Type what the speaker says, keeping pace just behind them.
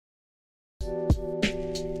How's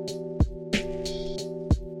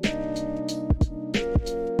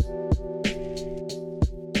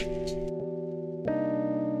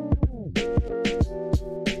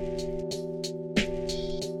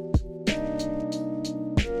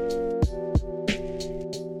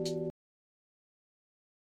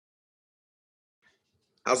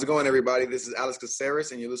it going, everybody? This is Alex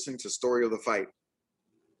Caceres, and you're listening to Story of the Fight.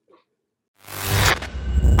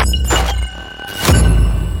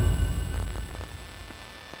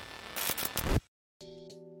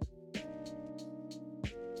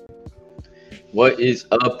 What is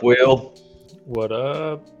up, Will? What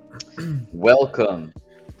up? Welcome,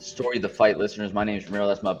 Story of the Fight listeners. My name is Ramiro.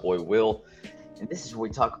 That's my boy, Will. And this is where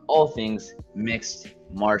we talk all things mixed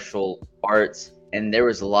martial arts. And there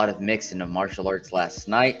was a lot of mixed into martial arts last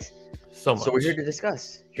night. So much. So we're here to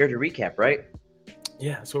discuss, here to recap, right?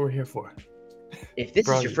 Yeah, that's what we're here for. If this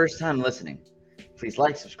is your first time listening, please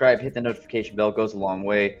like, subscribe, hit the notification bell. It goes a long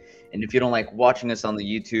way. And if you don't like watching us on the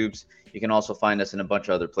YouTubes, you can also find us in a bunch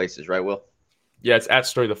of other places, right, Will? Yeah, it's at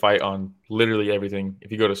Story of the Fight on literally everything.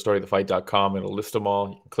 If you go to storyofthefight.com, it'll list them all.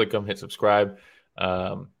 You can click them, hit subscribe.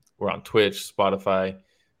 We're on Twitch, Spotify,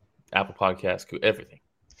 Apple Podcasts, everything.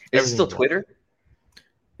 Is it still Twitter?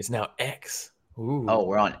 It's now X. Ooh. Oh,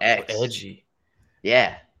 we're on X. Edgy.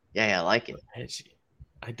 Yeah, I like it. Edgy.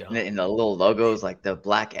 I don't. And the little logos, like the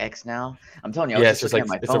black X now. I'm telling you, I was it's just like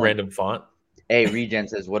it's a random font. Hey, Regen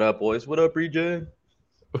says, "What up, boys? What up, Regen?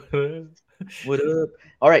 What up?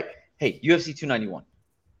 All right. Hey, UFC 291.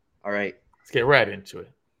 All right. Let's get right into it.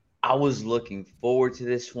 I was looking forward to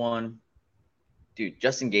this one. Dude,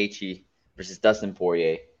 Justin Gaethje versus Dustin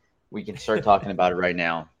Poirier. We can start talking about it right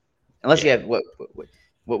now. Unless you have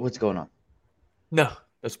what's going on? No,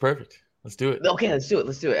 that's perfect. Let's do it. Okay, let's do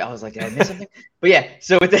it. I was like, did I miss something? But yeah,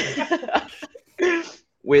 so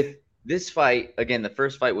with this fight, again, the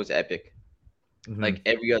first fight was epic. Mm-hmm. Like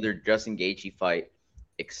every other Justin Gaethje fight,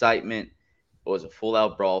 excitement. It was a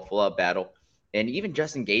full-out brawl, full-out battle. And even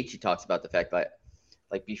Justin Gaethje talks about the fact that,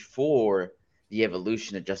 like, before the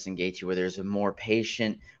evolution of Justin Gaethje, where there's a more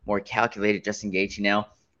patient, more calculated Justin Gaethje now,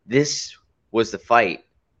 this was the fight,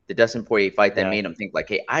 the Dustin Poirier fight that made him think, like,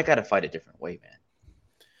 hey, I got to fight a different way, man.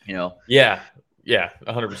 You know? Yeah,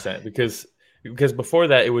 100%. Because before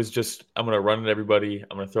that, it was just, I'm going to run at everybody.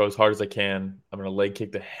 I'm going to throw as hard as I can. I'm going to leg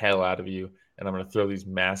kick the hell out of you. And I'm going to throw these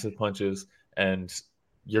massive punches. And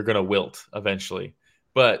you're going to wilt eventually.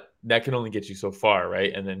 But that can only get you so far,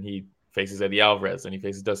 right? And then he faces Eddie Alvarez, and he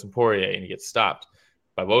faces Dustin Poirier, and he gets stopped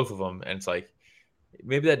by both of them. And it's like,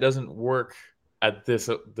 maybe that doesn't work at this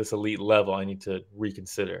elite level. I need to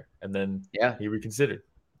reconsider. And then he reconsidered,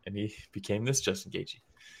 and he became this Justin Gaethje.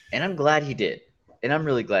 And I'm glad he did. And I'm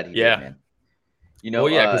really glad he did, man. You know,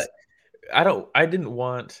 because I didn't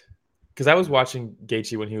want – because I was watching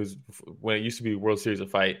Gaethje when it used to be World Series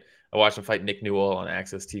of Fight. I watched him fight Nick Newell on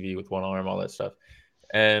Access TV with one arm, all that stuff.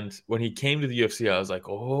 And when he came to the UFC, I was like,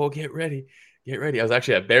 oh, get ready. I was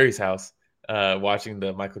actually at Barry's house watching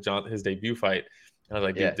the Michael Johnson, his debut fight. And I was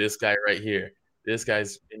like, dude, this guy right here, this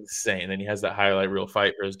guy's insane. And then he has that highlight reel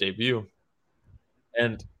fight for his debut.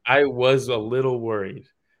 And I was a little worried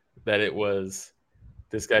that it was,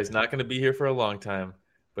 this guy's not going to be here for a long time,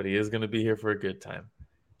 but he is going to be here for a good time.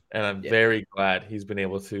 And I'm very glad he's been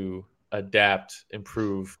able to adapt,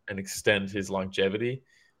 improve, and extend his longevity,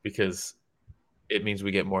 because it means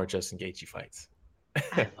we get more Justin Gaethje fights.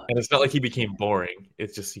 And it's not like he became boring.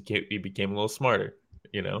 It's just he became a little smarter,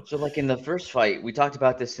 you know? So, like in the first fight, we talked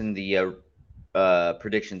about this in the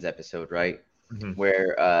predictions episode, right? Mm-hmm.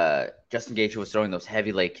 Where Justin Gaethje was throwing those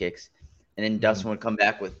heavy leg kicks, and then Dustin would come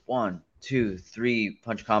back with 1, 2, 3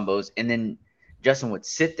 punch combos, and then Justin would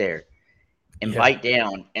sit there and bite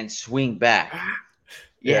down and swing back.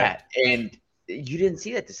 And you didn't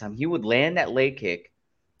see that this time. He would land that leg kick.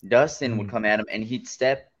 Dustin would come at him, and he'd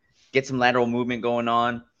step, get some lateral movement going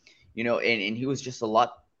on, you know, and he was just a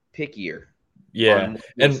lot pickier. Yeah.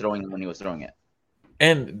 And throwing when he was throwing it.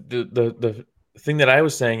 And the thing that I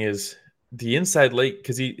was saying is the inside leg,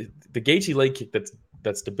 because the Gaethje leg kick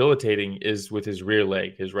that's debilitating is with his rear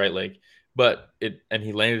leg, his right leg. And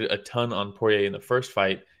he landed a ton on Poirier in the first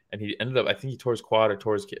fight, and he ended up, I think he tore his quad or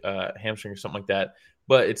tore his hamstring or something like that.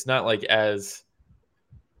 But it's not like as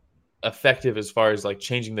effective as far as like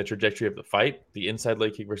changing the trajectory of the fight, the inside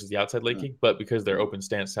leg kick versus the outside leg kick. But because they're open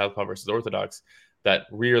stance, southpaw versus orthodox, that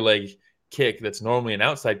rear leg kick that's normally an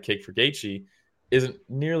outside kick for Gaethje isn't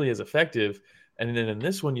nearly as effective. And then in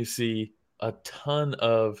this one, you see a ton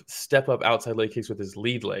of step up outside leg kicks with his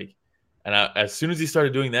lead leg. And as soon as he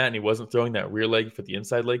started doing that and he wasn't throwing that rear leg for the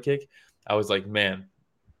inside leg kick, I was like, man,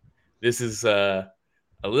 this is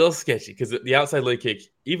a little sketchy, because the outside leg kick,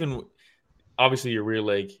 even obviously your rear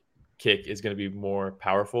leg kick is going to be more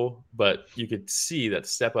powerful, but you could see that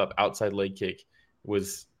step up outside leg kick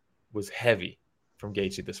was heavy from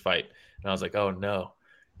Gaethje this fight. And I was like, oh no,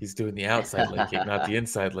 he's doing the outside leg kick, not the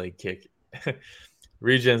inside leg kick.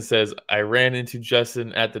 Regen says, I ran into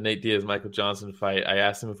Justin at the Nate Diaz-Michael Johnson fight. I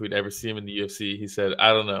asked him if we'd ever see him in the UFC. He said,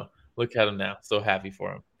 I don't know. Look at him now. So happy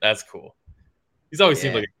for him. That's cool. He's always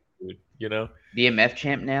seemed like a dude, you know? BMF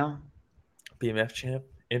champ now? BMF champ,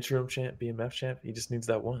 interim champ, BMF champ. He just needs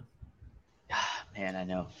that one. Man, I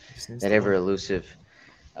know. That ever elusive.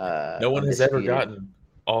 No one has ever gotten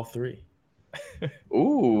all three.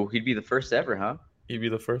 Ooh, he'd be the first ever, huh? He'd be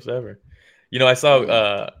the first ever. You know, I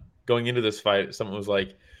saw going into this fight, someone was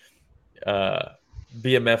like,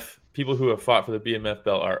 BMF, people who have fought for the BMF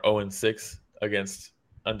belt are 0-6 against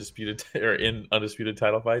undisputed or in undisputed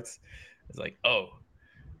title fights. It's like, oh,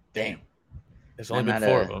 damn. There's only been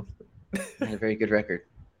 4 of them. Not a very good record.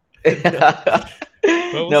 Well,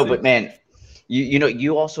 we'll see. But man, you know,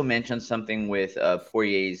 you also mentioned something with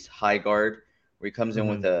Poirier's high guard, where he comes in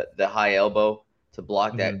with the high elbow to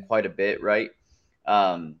block that quite a bit, right?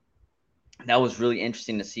 That was really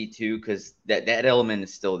interesting to see too, because that element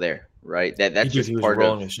is still there, right? That's just part of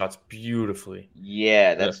rolling his shots beautifully.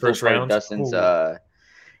 Yeah, that's the first round. Dustin's.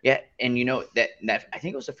 Yeah, and you know that I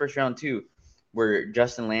think it was the first round too, where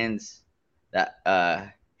Justin lands that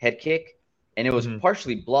head kick, and it was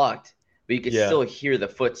partially blocked, but you could still hear the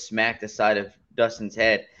foot smack the side of Dustin's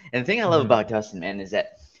head. And the thing I love about Dustin, man, is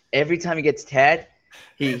that every time he gets tagged,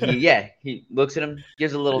 he looks at him,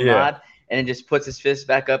 gives a little nod, and then just puts his fist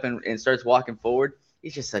back up and starts walking forward.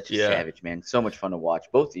 He's just such a savage, man. So much fun to watch.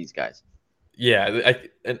 Both these guys. Yeah,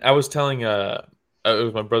 I was telling it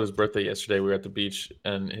was my brother's birthday yesterday. We were at the beach,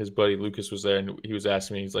 and his buddy Lucas was there, and he was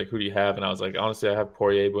asking me, he's like, who do you have? And I was like, honestly, I have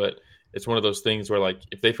Poirier, but it's one of those things where, like,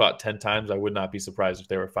 if they fought 10 times, I would not be surprised if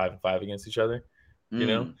they were 5-5 against each other, you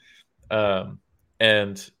know?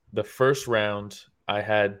 And the first round, I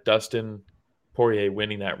had Dustin Poirier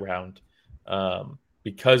winning that round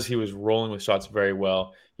because he was rolling with shots very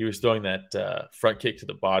well. He was throwing that front kick to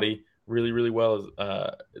the body really, really well.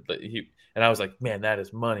 And I was like, man, that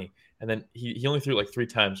is money. And then he only threw it like 3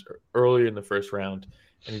 times earlier in the first round,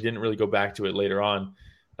 and he didn't really go back to it later on.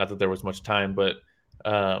 Not that there was much time, but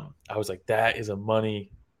I was like, that is a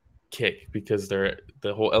money kick, because the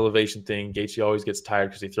whole elevation thing, Gaethje always gets tired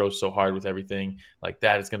because he throws so hard with everything. Like,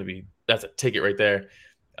 that's a ticket right there.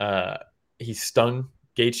 He stung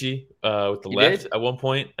Gaethje with the left at one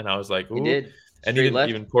point, and I was like, ooh. He did. And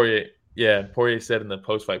even Poirier said in the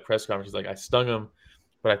post-fight press conference, he's like, I stung him,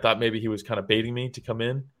 but I thought maybe he was kind of baiting me to come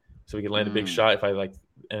in so he could land a big shot if I like.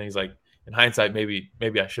 And he's like, in hindsight, maybe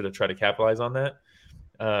I should have tried to capitalize on that.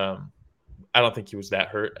 I don't think he was that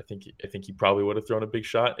hurt. I think he probably would have thrown a big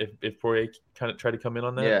shot if Poirier kind of tried to come in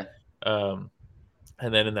on that. Yeah.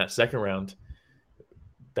 And then in that second round,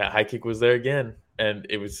 that high kick was there again, and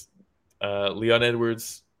it was Leon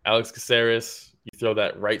Edwards, Alex Caceres. You throw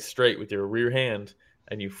that right straight with your rear hand,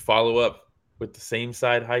 and you follow up with the same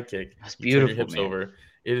side high kick. That's beautiful, your hips man. Over.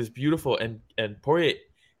 It is beautiful, and Poirier,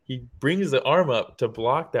 he brings the arm up to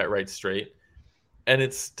block that right straight, and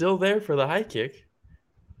it's still there for the high kick.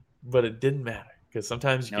 But it didn't matter, because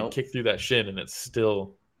sometimes you can kick through that shin and it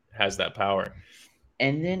still has that power.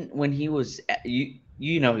 And then when he was, you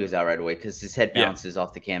know, he was out right away because his head bounces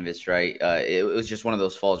off the canvas, right? It was just one of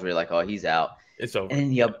those falls where you're like, oh, he's out. It's over. And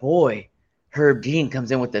then your boy, Herb Dean,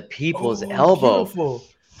 comes in with the people's elbow. Beautiful.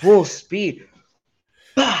 Full speed.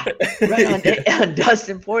 Right on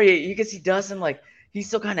Dustin Poirier. You can see Dustin, like, he's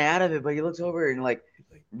still kind of out of it, but he looks over and, like,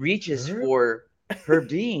 reaches for Herb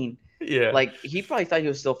Dean. Yeah. Like, he probably thought he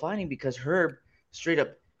was still fighting because Herb straight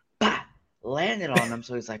up landed on him.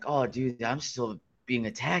 So he's like, oh, dude, I'm still being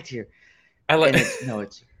attacked here.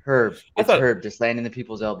 It's Herb. Herb just landing the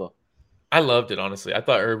people's elbow. I loved it, honestly. I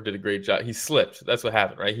thought Herb did a great job. He slipped. That's what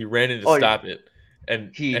happened, right? He ran in to stop it.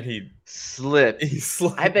 And he slipped. He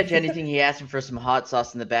slipped. I bet you anything he asked him for some hot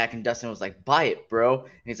sauce in the back, and Dustin was like, buy it, bro. And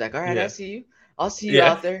he's like, all right, I see you. I'll see you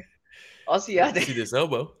out there. I'll see you out there. See this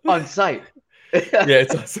elbow. On site.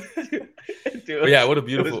 It's awesome. Dude, yeah, what a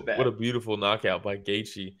beautiful knockout by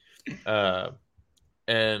Gaethje.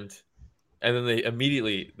 And then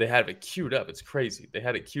they had it queued up. It's crazy. They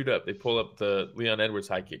had it queued up. They pull up the Leon Edwards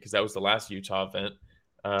high kick because that was the last Utah event.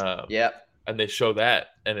 And they show that,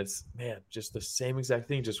 and it's, man, just the same exact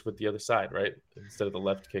thing, just with the other side, right? Instead of the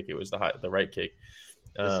left kick, it was the right kick.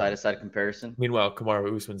 The side-to-side comparison. Meanwhile,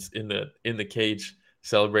 Kamaru Usman's in the cage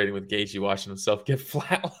celebrating with Gaethje, watching himself get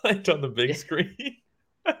flatlined on the big screen.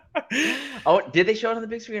 Oh, did they show it on the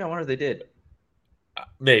big screen? I wonder if they did.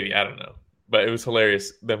 Maybe, I don't know. But it was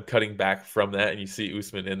hilarious, them cutting back from that, and you see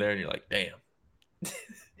Usman in there, and you're like, damn,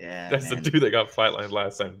 Yeah, That's man. the dude that got flatlined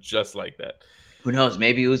last time, just like that. Who knows?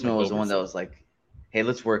 Maybe Usman Like was the one that was like, "Hey,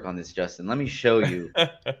 let's work on this, Justin. Let me show you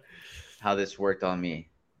how this worked on me.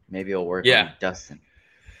 Maybe it'll work on Dustin."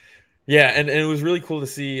 Yeah, and it was really cool to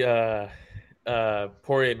see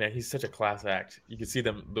Poirier, man. He's such a class act. You could see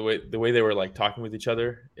them the way they were like talking with each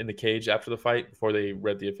other in the cage after the fight before they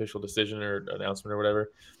read the official decision or announcement or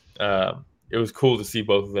whatever. It was cool to see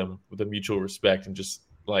both of them with a mutual respect and just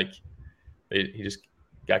like he just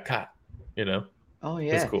got caught, you know. Oh It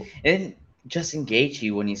was yeah, cool. and Justin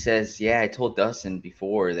Gaethje when he says, "Yeah, I told Dustin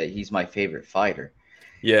before that he's my favorite fighter."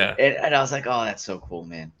 Yeah, and I was like, "Oh, that's so cool,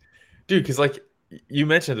 man." dude. Because like you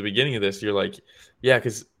mentioned at the beginning of this, you're like, yeah,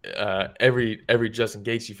 because every Justin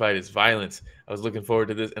Gaethje fight is violence. I was looking forward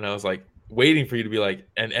to this, and I was like waiting for you to be like,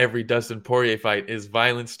 and every Dustin Poirier fight is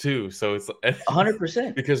violence too. So it's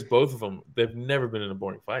 100%. because both of them, they've never been in a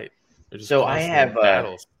boring fight. They're just So constant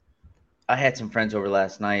battles. I had some friends over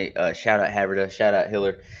last night. Shout out Haverda, shout out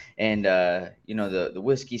Hiller, and the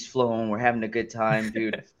whiskey's flowing. We're having a good time,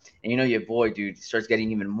 dude. And your boy, dude, starts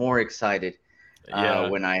getting even more excited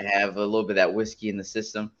when I have a little bit of that whiskey in the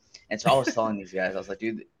system. And so I was telling these guys, I was like,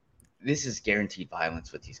 dude, this is guaranteed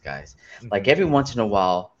violence with these guys. Like every once in a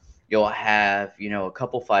while, you'll have a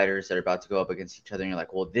couple fighters that are about to go up against each other, and you're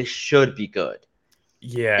like, well, this should be good.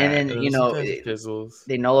 Yeah, and then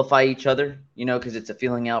they nullify each other, because it's a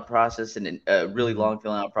feeling out process and a really long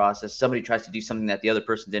feeling out process. Somebody tries to do something that the other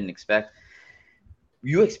person didn't expect.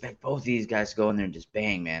 You expect both of these guys to go in there and just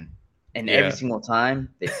bang, man. And every single time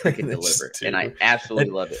they freaking deliver, and I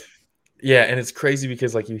absolutely love it. Yeah, and it's crazy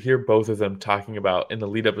because like you hear both of them talking about in the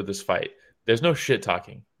lead up of this fight. There's no shit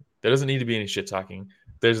talking. There doesn't need to be any shit talking.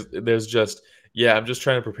 There's just I'm just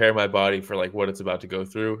trying to prepare my body for like what it's about to go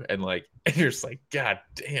through, and you're just like, God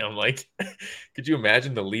damn, like, could you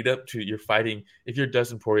imagine the lead up to you're fighting? If you're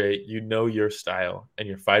Dustin Poirier, you know your style, and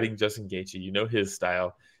you're fighting Justin Gaethje, you know his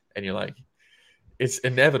style, and you're like, it's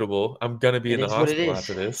inevitable. I'm gonna be in the hospital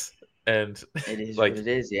after this, and it is like, what it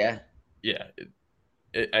is. Yeah.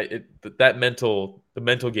 The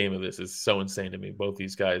mental game of this is so insane to me. Both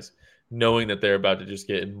these guys knowing that they're about to just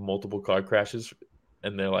get in multiple car crashes,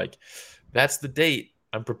 and they're like, that's the date.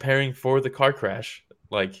 I'm preparing for the car crash.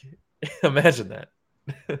 Like, imagine that.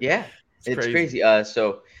 Yeah, it's crazy.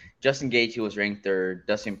 So Justin Gaethje was ranked third.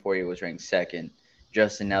 Dustin Poirier was ranked second.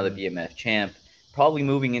 Justin, now the BMF champ, probably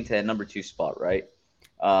moving into that number 2 spot, right?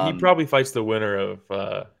 He probably fights the winner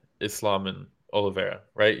of Islam and Oliveira,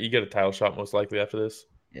 right? You get a title shot most likely after this.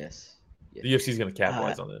 Yes. The UFC is going to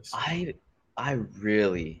capitalize on this. I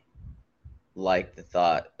really like the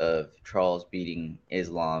thought of Charles beating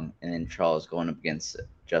Islam and then Charles going up against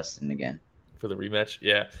Justin again for the rematch.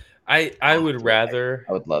 Yeah, I would rather.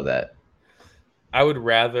 I would love that. I would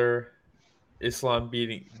rather Islam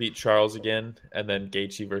beat Charles again, and then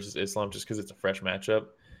Gaethje versus Islam, just because it's a fresh matchup.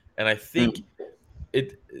 And I think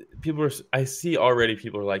I see already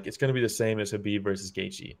people are like, it's going to be the same as Khabib versus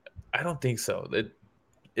Gaethje. I don't think so.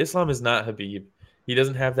 Islam is not Khabib. He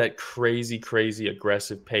doesn't have that crazy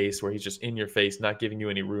aggressive pace where he's just in your face, not giving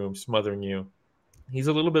you any room, smothering you. He's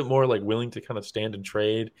a little bit more like willing to kind of stand and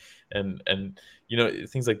trade and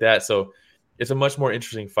things like that. So it's a much more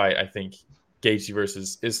interesting fight, I think, Gaethje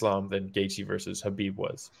versus Islam than Gaethje versus Khabib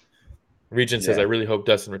was. Regent says, I really hope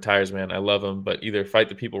Dustin retires, man. I love him, but either fight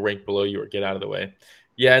the people ranked below you or get out of the way.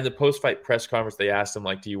 Yeah, in the post-fight press conference, they asked him,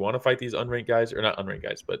 like, do you want to fight these unranked guys? Or not unranked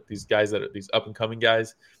guys, but these guys that are these up-and-coming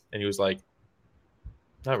guys. And he was like,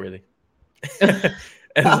 not really. And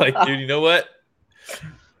it's like, dude, you know what?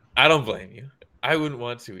 I don't blame you. I wouldn't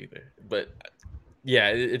want to either. But, yeah,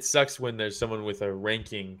 it sucks when there's someone with a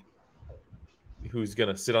ranking who's going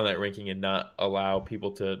to sit on that ranking and not allow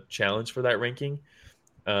people to challenge for that ranking.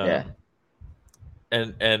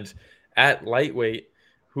 And at lightweight,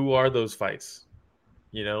 who are those fights?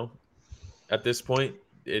 At this point,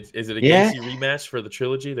 is it a Gaethje rematch for the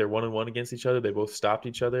trilogy? They're 1-1 against each other. They both stopped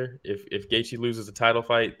each other. If Gaethje loses a title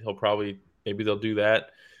fight, maybe they'll do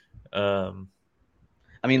that.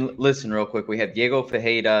 I mean, listen real quick. We have Diego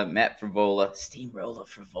Ferreira, Matt Frivola, Steamroller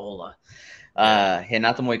Frivola,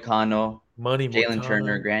 Renato Moicano, Jalen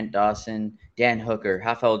Turner, Grant Dawson, Dan Hooker,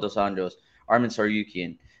 Rafael Dos Anjos, Armin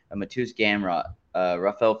Saryukian, Matus Gamrot,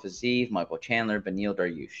 Rafael Fiziev, Michael Chandler, Beneil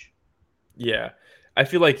Dariush. Yeah. I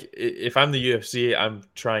feel like if I'm the UFC, I'm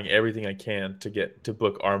trying everything I can to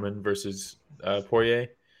book Armin versus Poirier.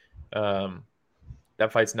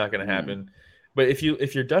 That fight's not going to happen. But if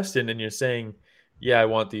you're Dustin and you're saying, yeah, I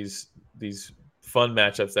want these fun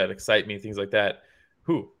matchups that excite me, things like that.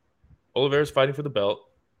 Oliveira's fighting for the belt.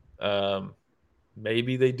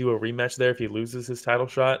 Maybe they do a rematch there if he loses his title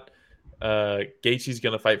shot. Gaethje's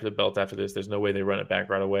going to fight for the belt after this. There's no way they run it back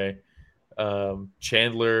right away.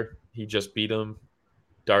 Chandler, he just beat him.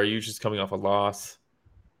 Dariush is coming off a loss.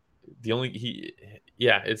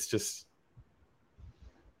 It's just.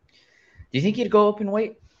 Do you think he'd go up in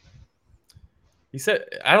weight? He said,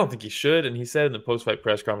 I don't think he should. And he said in the post-fight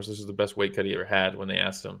press conference, this was the best weight cut he ever had when they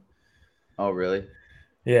asked him. Oh, really?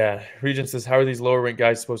 Yeah. Regent says, how are these lower rank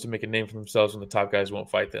guys supposed to make a name for themselves when the top guys won't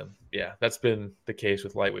fight them? Yeah, that's been the case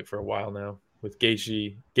with lightweight for a while now. With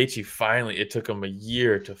Gaethje finally, it took him a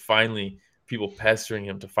year to finally, people pestering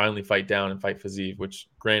him to finally fight down and fight Fiziev, which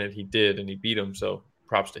granted he did and he beat him, so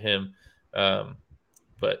props to him.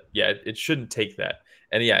 But yeah, it shouldn't take that.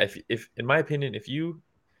 And yeah, if in my opinion, if you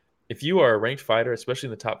are a ranked fighter, especially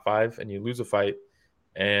in the top 5, and you lose a fight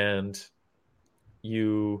and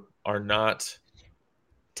you are not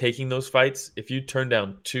taking those fights, if you turn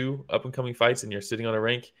down 2 up-and-coming fights and you're sitting on a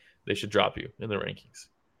rank, they should drop you in the rankings.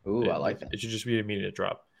 Ooh, I like that. It should just be an immediate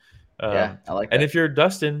drop. Yeah, I like that. And if you're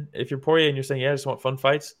Dustin, if you're Poirier and you're saying, yeah, I just want fun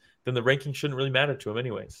fights, then the ranking shouldn't really matter to him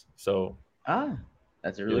anyways. So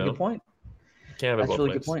that's a really good point. Can't have That's a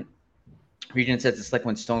really good point. Regent says it's like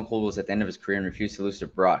when Stone Cold was at the end of his career and refused to lose to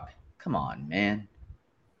Brock. Come on, man.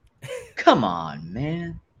 Come on,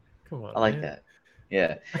 man. Come on. I like that.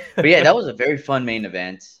 Yeah. But yeah, that was a very fun main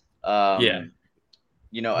event. Yeah.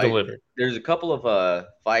 You know, there's a couple of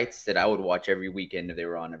fights that I would watch every weekend if they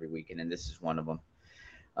were on every weekend, and this is one of them.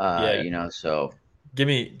 You know, so give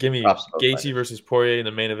me Gaethje versus Poirier in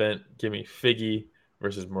the main event. Give me Figgy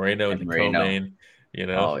versus Moreno in the co-main. You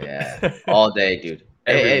know, oh yeah, all day, dude.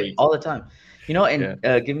 Hey, all the time. You know, and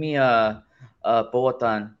give me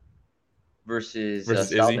Boatan versus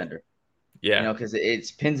Stylebender. Yeah, you know, because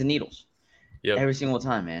it's pins and needles. Yep. Every single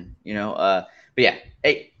time, man. You know, but yeah,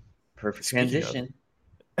 hey, perfect transition.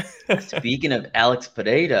 Speaking of Alex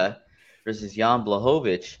Pereira versus Jan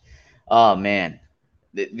Blachowicz, oh man,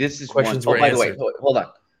 this is questions. By the way, hold on.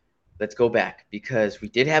 Let's go back because we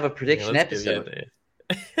did have a prediction episode,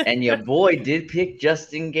 and your boy did pick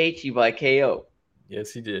Justin Gaethje by KO.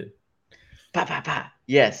 Yes, he did.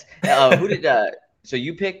 Yes. Who did? So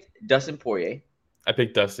you picked Dustin Poirier. I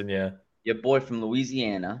picked Dustin. Yeah. Your boy from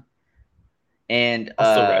Louisiana. And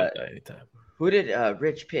I'll still write that anytime. Who did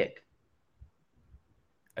Rich pick?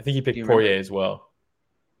 I think he picked Poirier as well.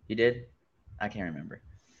 He did? I can't remember.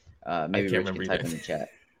 Maybe Rich can type in the chat.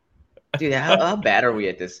 Dude, how bad are we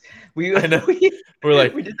at this? I know. We're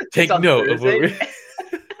like, take note of what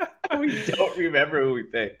we don't remember who we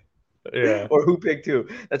picked. Yeah. Or who picked who.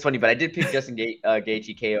 That's funny, but I did pick Justin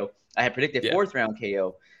Gaethje KO. I had predicted 4th round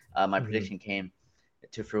KO. My prediction came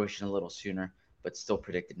to fruition a little sooner, but still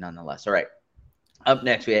predicted nonetheless. All right. Up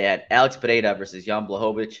next, we had Alex Pereira versus Jan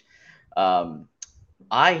Blachowicz.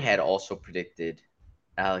 I had also predicted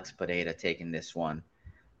Alex Pereira taking this one,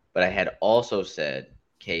 but I had also said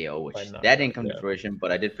KO, which that didn't come to fruition,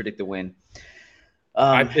 but I did predict the win.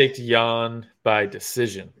 I picked Jan by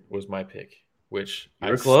decision was my pick, which you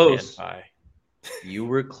were close. By. You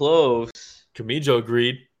were close. Camijo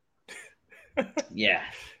agreed. Yeah.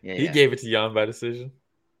 He gave it to Jan by decision.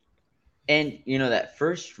 And, you know, that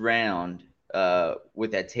first round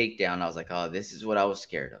with that takedown, I was like, oh, this is what I was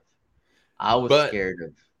scared of. I was scared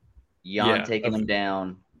of Jan taking him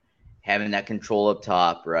down, having that control up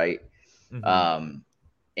top, right? Mm-hmm.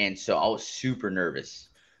 And so I was super nervous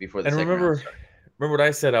before the second round started. Remember what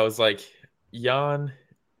I said? I was like, Jan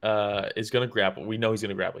is going to grapple. We know he's going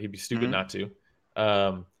to grapple. He'd be stupid not to.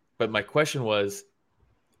 But my question was,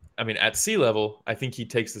 I mean, at sea level, I think he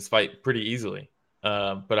takes this fight pretty easily.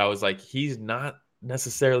 But I was like, he's not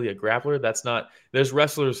necessarily a grappler. There's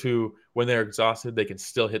wrestlers who, when they're exhausted, they can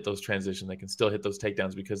still hit those transitions. They can still hit those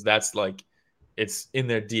takedowns because that's like, it's in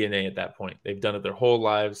their DNA at that point. They've done it their whole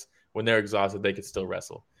lives. When they're exhausted, they can still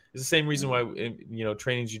wrestle. It's the same reason why, you know,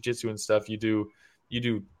 training jiu-jitsu and stuff, you do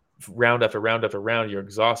round after round after round, you're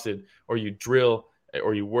exhausted, or you drill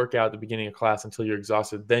or you work out at the beginning of class until you're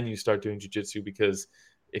exhausted. Then you start doing jiu-jitsu, because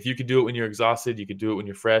if you could do it when you're exhausted, you could do it when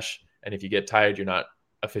you're fresh. And if you get tired, you're not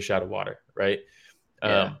a fish out of water, right?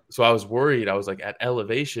 Yeah. So I was worried. I was like, at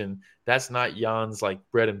elevation, that's not Jan's like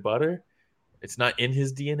bread and butter. It's not in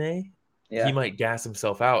his DNA. Yeah. He might gas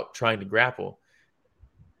himself out trying to grapple,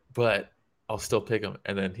 but I'll still pick him.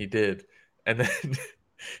 And then he did. And then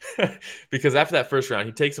because after that first round,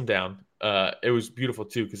 he takes him down. It was beautiful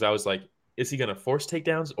too, because I was like, is he going to force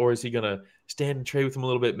takedowns, or is he going to stand and trade with him a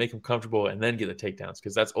little bit, make him comfortable, and then get the takedowns?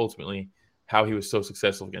 Because that's ultimately how he was so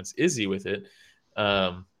successful against Izzy with it.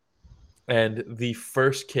 And the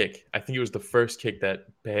first kick, I think it was the first kick that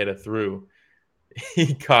Pereira threw,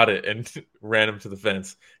 he caught it and ran him to the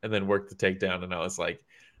fence and then worked the takedown. And I was like,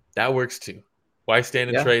 that works too. Why stand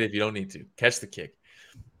and trade if you don't need to? Catch the kick.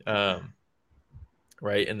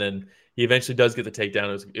 Right. And then he eventually does get the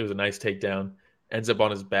takedown. It was a nice takedown. Ends up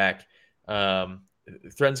on his back.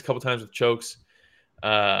 Threatens a couple times with chokes.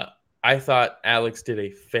 I thought Alex did a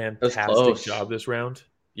fantastic job this round.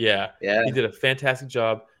 Yeah. He did a fantastic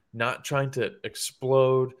job not trying to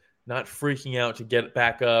explode, not freaking out to get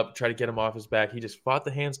back up, try to get him off his back. He just fought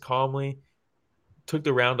the hands calmly, took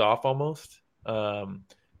the round off almost.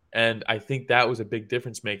 And I think that was a big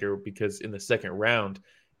difference maker because in the second round,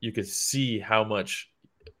 you could see how much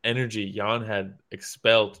energy Jan had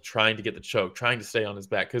expelled trying to get the choke, trying to stay on his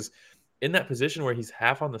back. Because in that position where he's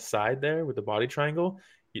half on the side there with the body triangle,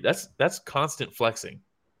 that's constant flexing.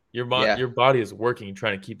 Your body is working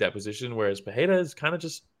trying to keep that position, whereas Pereira is kind of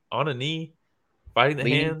just on a knee, fighting the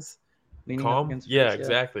hands, calm.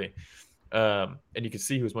 Exactly. And you could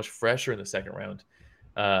see he was much fresher in the second round.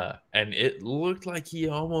 And it looked like he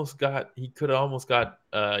could have almost got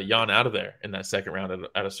Jan out of there in that second round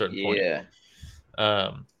at a certain point.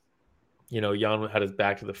 Jan had his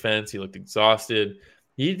back to the fence. He looked exhausted.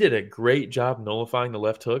 He did a great job nullifying the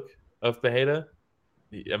left hook of Pereira.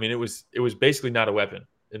 I mean, it was basically not a weapon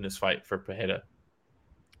in this fight for Pereira.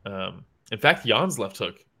 In fact, Jan's left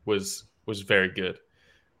hook was very good.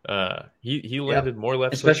 He landed more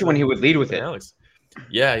left, especially when he would lead with it. Alex.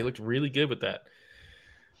 Yeah, he looked really good with that.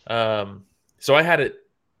 So I had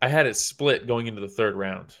it split going into the third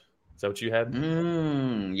round. Is that what you had?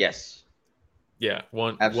 Yes. Yeah,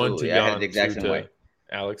 one absolutely. To Jan, I had it the exact same way.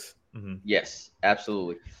 Alex. Mm-hmm. Yes,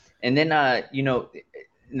 absolutely. And then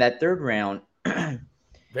in that third round,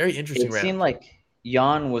 very interesting round. It seemed like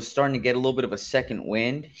Jan was starting to get a little bit of a second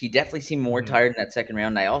wind. He definitely seemed more tired in that second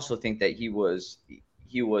round. And I also think that he was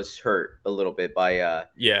hurt a little bit by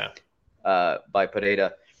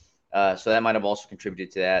Pereira. So that might have also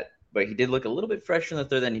contributed to that. But he did look a little bit fresher in the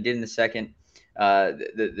third than he did in the second.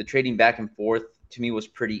 The trading back and forth to me was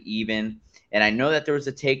pretty even. And I know that there was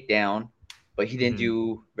a takedown, but he didn't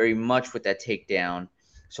do very much with that takedown.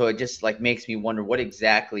 So it just makes me wonder what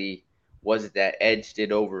exactly was it that edged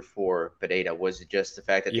it over for Pereira? Was it just the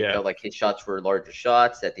fact that they felt like his shots were larger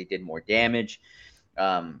shots, that they did more damage?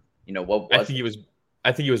 What was I think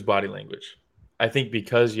it was body language. I think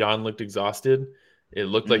because Jan looked exhausted, it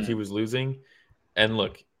looked like he was losing. And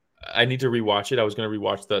look, I need to rewatch it. I was going to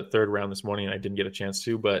rewatch the third round this morning and I didn't get a chance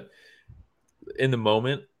to, but in the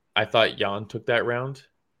moment, I thought Jan took that round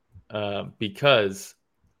because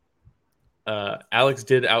Alex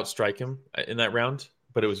did outstrike him in that round,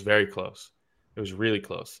 but it was very close. It was really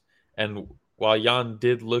close. And while Jan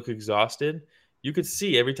did look exhausted, you could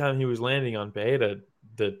see every time he was landing on Pereira,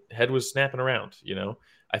 the head was snapping around,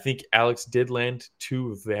 I think Alex did land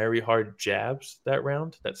 2 very hard jabs that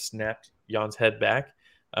round that snapped Jan's head back.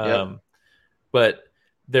 But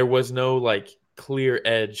there was no clear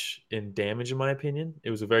edge in damage, in my opinion. It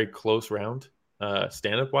was a very close round,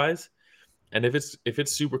 stand-up wise. And if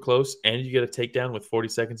it's super close and you get a takedown with 40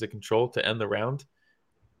 seconds of control to end the round,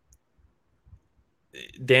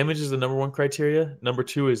 damage is the number 1 criteria. Number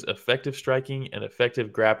 2 is effective striking and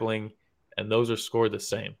effective grappling, and those are scored the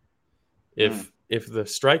same. If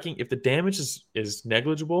the damage is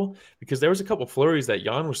negligible, because there was a couple flurries that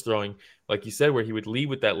Jan was throwing, like you said, where he would lead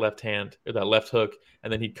with that left hand or that left hook,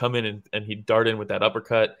 and then he'd come in and he'd dart in with that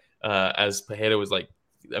uppercut. As Pereira was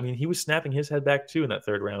he was snapping his head back too in that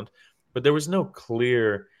third round, but there was no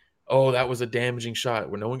clear, that was a damaging shot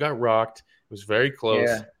where no one got rocked. It was very close.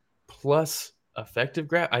 Yeah. Plus effective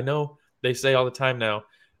grab. I know they say all the time now,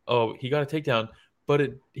 he got a takedown, but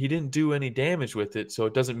he didn't do any damage with it, so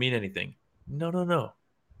it doesn't mean anything. No.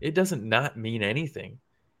 It doesn't not mean anything.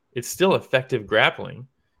 It's still effective grappling,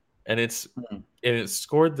 and it's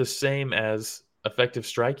scored the same as effective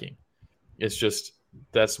striking. It's just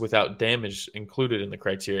that's without damage included in the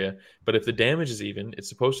criteria. But if the damage is even, it's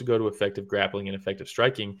supposed to go to effective grappling and effective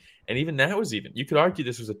striking, and even that was even. You could argue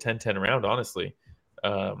this was a 10-10 round, honestly.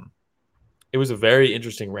 It was a very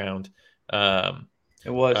interesting round. It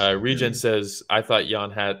was. Regen says, I thought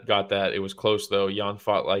Jan had got that. It was close, though. Jan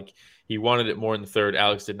fought like he wanted it more in the third.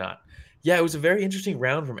 Alex did not. Yeah, it was a very interesting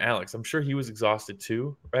round from Alex. I'm sure he was exhausted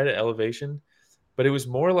too, right at elevation. But it was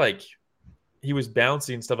more like he was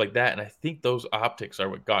bouncy and stuff like that. And I think those optics are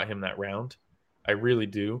what got him that round. I really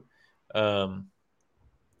do. I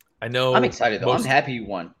know. I'm excited, though. I'm happy you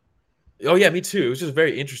won. Oh, yeah, me too. It was just a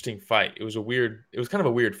very interesting fight. It was kind of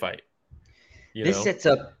a weird fight. This sets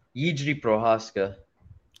up Jiří Procházka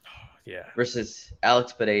versus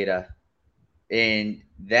Alex Pereira. In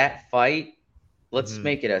that fight, let's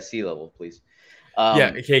make it at sea level, please.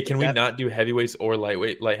 Yeah. Okay. Can we that, not do heavyweights or light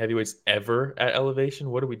heavyweights ever at elevation?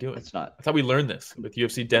 What are we doing? It's not. I thought we learned this with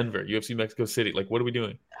UFC Denver, UFC Mexico City. Like, what are we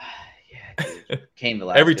doing? Yeah, dude. Cain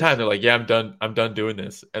Every Velasquez. time they're like, "Yeah, I'm done doing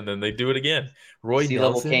this," and then they do it again. Roy Sea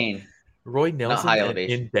level Nelson, Cain. Roy Not high Nelson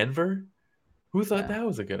elevation. in Denver. Who thought that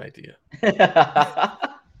was a good idea?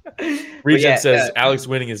 Regen says Alex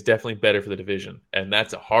winning is definitely better for the division, and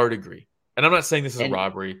that's a hard agree. And I'm not saying this is a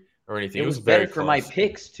robbery or anything. It was very better for my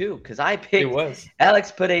picks too, because I picked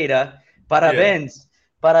Alex Pereira. Parabéns,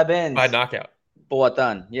 parabéns. By knockout.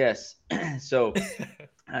 Boatan, yes. So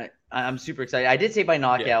I'm super excited. I did say by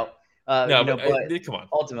knockout. Yeah. But come on.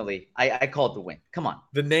 Ultimately, I called the win. Come on.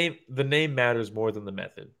 The name matters more than the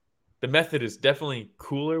method. The method is definitely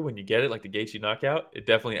cooler when you get it, like the Gaethje knockout. It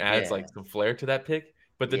definitely adds like some flair to that pick.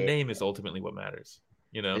 But the name is ultimately what matters.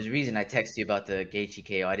 You know, there's a reason I texted you about the Gaethje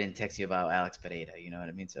KO. I didn't text you about Alex Pereira. You know what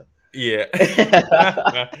I mean? So yeah.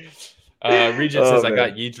 Regent says I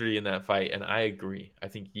got Yidri in that fight, and I agree. I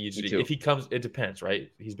think Yidri, if he comes, it depends,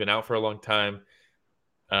 right? He's been out for a long time.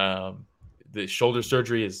 The shoulder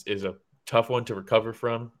surgery is a tough one to recover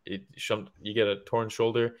from. You get a torn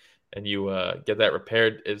shoulder and you get that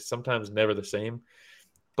repaired. It's sometimes never the same.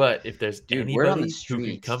 But if there's anybody who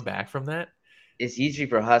can come back from that, it's Yidri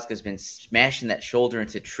Prochazka's been smashing that shoulder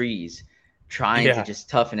into trees, trying to just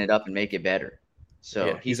toughen it up and make it better.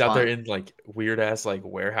 So he's out there in like weird ass like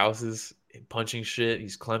warehouses, punching shit.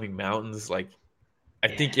 He's climbing mountains. Like, I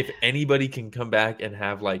think if anybody can come back and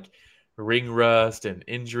have like ring rust and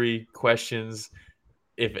injury questions,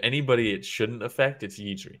 if anybody it shouldn't affect, it's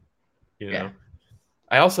Yidri. You know,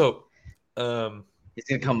 I also he's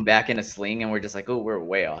gonna come back in a sling, and we're just like, oh, we're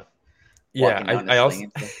way off.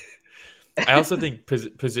 I also think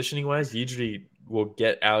positioning wise, Yidri will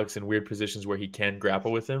get Alex in weird positions where he can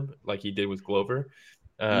grapple with him, like he did with Glover.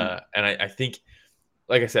 And I think,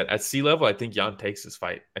 like I said, at sea level, I think Jan takes this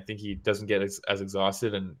fight. I think he doesn't get as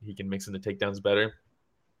exhausted, and he can mix in the takedowns better.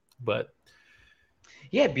 But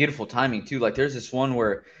yeah, beautiful timing too. Like there's this one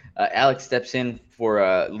where Alex steps in for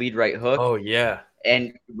a lead right hook. Oh yeah.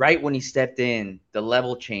 And right when he stepped in, the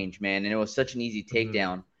level changed, man. And it was such an easy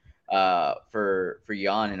takedown for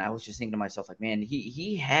Jan. And I was just thinking to myself, like, man,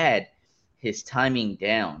 he had his timing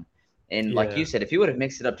down. And like you said, if he would have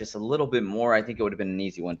mixed it up just a little bit more, I think it would have been an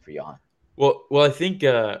easy one for Jan. Well, I think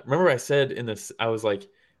remember I said in this, I was like,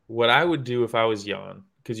 what I would do if I was Jan,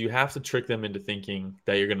 because you have to trick them into thinking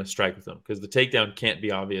that you're going to strike with them, because the takedown can't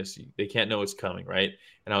be obvious. They can't know it's coming, right?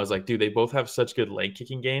 And I was like, dude, they both have such good leg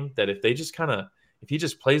kicking game that if he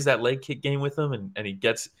just plays that leg kick game with them and he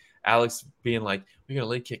gets Alex being like, you're going to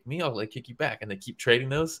leg kick me, I'll leg kick you back. And they keep trading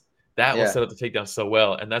those. That will set up the takedown so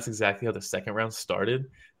well. And that's exactly how the second round started.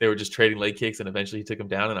 They were just trading leg kicks, and eventually he took him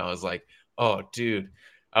down. And I was like, oh, dude.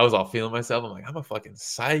 I was all feeling myself. I'm like, I'm a fucking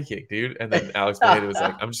sidekick, dude. And then Alex Pereira was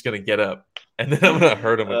like, I'm just going to get up. And then I'm going to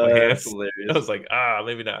hurt him with my hands. I was like,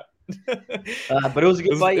 maybe not. But it was a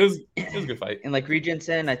good fight. It was a good fight. And like Regent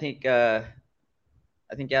said, I think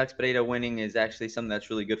Alex Pereira winning is actually something that's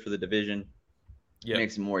really good for the division. Yeah,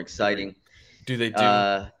 makes it more exciting. Do they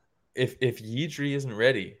do? If Yidri isn't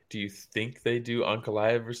ready, do you think they do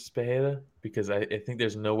Ankalaev versus Pereira? Because I think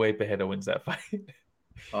there's no way Pereira wins that fight.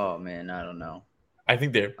 Oh man, I don't know. I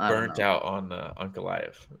think they're burnt out on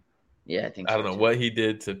Ankalaev. Yeah, I think so. I don't know what he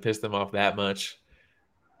did to piss them off that much,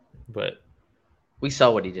 but we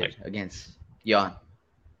saw what he did against Jan.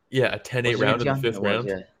 Yeah, a 10-8 round in the fifth round.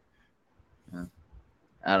 Yeah.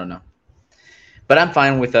 I don't know. But I'm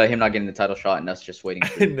fine with him not getting the title shot and us just waiting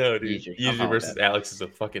for no, dude. Yidri versus Alex is a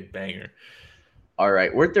fucking banger. All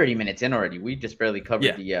right. We're 30 minutes in already. We just barely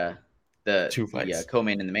covered the two fights. The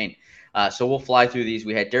co-main and the main. So we'll fly through these.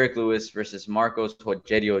 We had Derek Lewis versus Marcos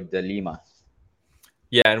Rogerio de Lima.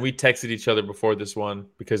 Yeah, and we texted each other before this one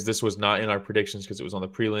because this was not in our predictions because it was on the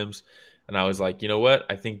prelims. And I was like, you know what?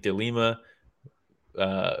 I think de Lima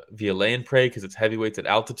via lay and pray because it's heavyweights at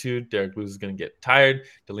altitude. Derek Lewis is going to get tired.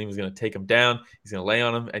 De Lima's going to take him down. He's going to lay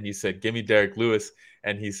on him. And you said, give me Derek Lewis.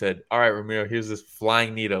 And he said, all right, Ramiro, here's this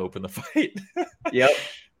flying knee to open the fight. Yep.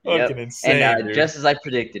 Fucking insane. And just as I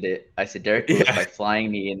predicted it, I said Derek Lewis by flying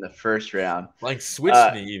knee in the first round. Flying switch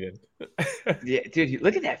knee even. Yeah, dude,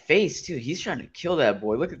 look at that face, too. He's trying to kill that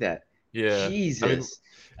boy. Look at that. Yeah. Jesus.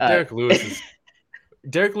 I mean,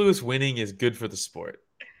 Derek Lewis winning is good for the sport.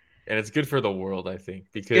 And it's good for the world, I think,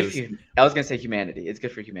 because I was gonna say humanity. It's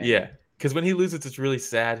good for humanity. Yeah, because when he loses, it's really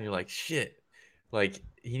sad, and you're like, shit, like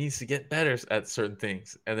he needs to get better at certain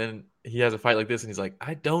things. And then he has a fight like this, and he's like,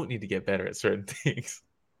 I don't need to get better at certain things.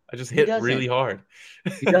 I just hit really hard.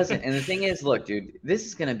 He doesn't. And the thing is, look, dude, this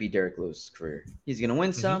is gonna be Derek Lewis's career. He's gonna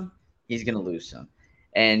win some, he's gonna lose some,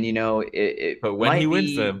 and you know, but when he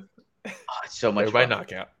wins them, Oh, it's so much Everybody fun.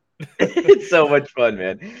 knockout. It's so much fun,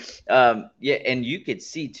 man. Yeah, and you could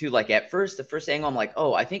see too, like at first, the first angle, I'm like,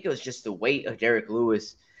 oh, I think it was just the weight of Derek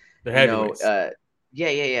Lewis. The You know, heavyweights.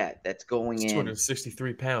 yeah, that's going It's in.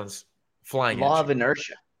 263 pounds flying Law at of you.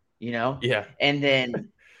 inertia, you know? Yeah. And then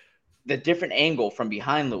the different angle from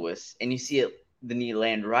behind Lewis, and you see the knee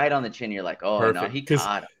land right on the chin. You're like, oh, no, Perfect. he Because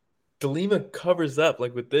caught him. DeLima covers up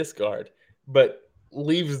like with this guard, but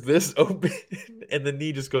leaves this open, and the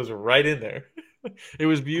knee just goes right in there. It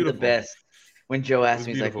was beautiful. The best. When Joe asked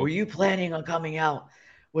me, he's like, beautiful. were you planning on coming out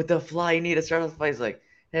with the flying knee to start off the fight? He's like,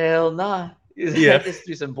 hell nah. Yeah. I just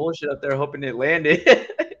threw some bullshit up there hoping it landed.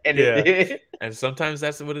 And it did. And sometimes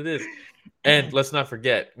that's what it is. And let's not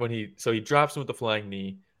forget when he drops him with the flying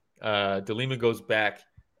knee. DeLima goes back.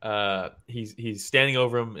 He's standing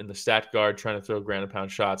over him in the stacked guard trying to throw ground and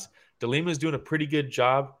pound shots. DeLima's doing a pretty good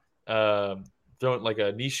job throwing like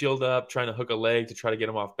a knee shield up, trying to hook a leg to try to get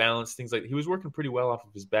him off balance. Things like he was working pretty well off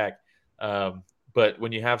of his back. But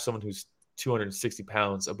when you have someone who's 260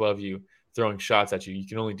 pounds above you throwing shots at you, you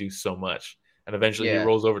can only do so much. And eventually he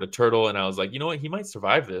rolls over to Turtle, and I was like, you know what? He might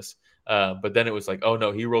survive this. But then it was like, oh,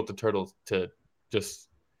 no, he rolled the Turtle to just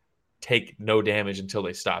take no damage until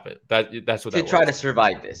they stop it. That's what that was. To try to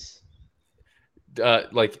survive this.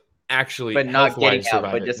 Like actually, but not getting out,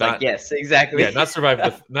 but just not, like, yes, exactly. Yeah, not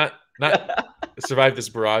survive not survive this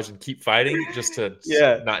barrage and keep fighting just to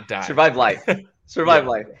not die. Survive life. Survive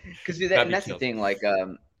life. Because that's the thing. Like,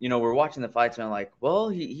 you know, we're watching the fights and I'm like, well,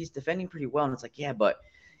 he's defending pretty well. And it's like, yeah, but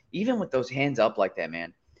even with those hands up like that,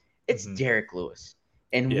 man, it's Derek Lewis.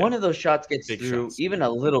 And one of those shots gets through even a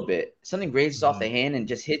little bit. Something grazes off the hand and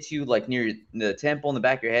just hits you like near the temple in the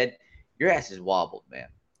back of your head. Your ass is wobbled, man.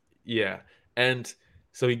 Yeah. And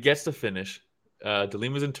so he gets the finish.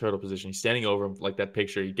 DeLima's in turtle position. He's standing over him like that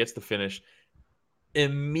picture. He gets the finish.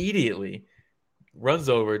 Immediately runs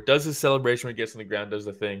over, does his celebration when he gets on the ground, does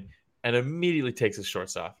the thing, and immediately takes his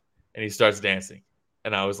shorts off. And he starts dancing.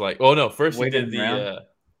 And I was like, oh, no. First he did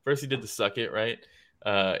the suck it, right,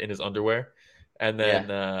 in his underwear. And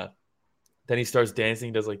then he starts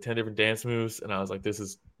dancing, does like 10 different dance moves. And I was like, this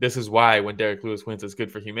is why when Derek Lewis wins, it's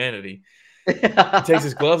good for humanity. He takes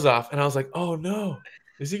his gloves off, and I was like, oh, no.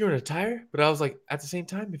 Is he going to retire? But I was like, at the same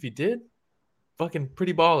time, if he did, fucking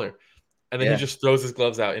pretty baller. And then he just throws his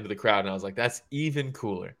gloves out into the crowd, and I was like, that's even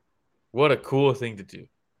cooler. What a cool thing to do.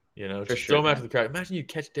 You know, just throw him out to the crowd. Imagine you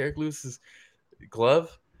catch Derek Lewis's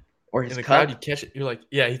glove. Or his in the cup. crowd, you catch it. You're like,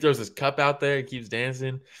 yeah, he throws his cup out there. He keeps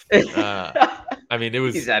dancing. I mean,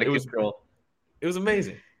 he's out of control. It was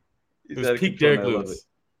amazing. It was peak Derek Lewis.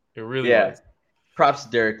 It really was. Props to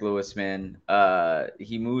Derek Lewis, man.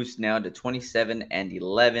 He moves now to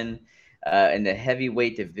 27-11 in the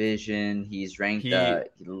heavyweight division. He's ranked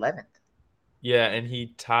 11th. Yeah, and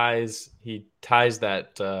he ties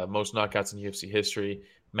that most knockouts in UFC history.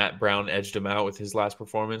 Matt Brown edged him out with his last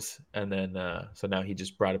performance, and then so now he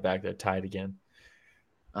just brought it back there, tied again.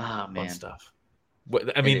 Oh, man. Fun stuff.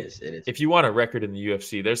 I mean, it is. If you want a record in the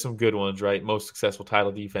UFC, there's some good ones, right? Most successful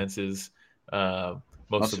title defenses,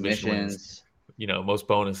 most submissions, you know, most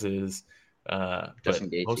bonuses, but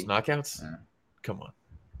most knockouts. Come on,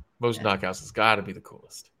 most knockouts has got to be the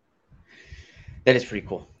coolest. That is pretty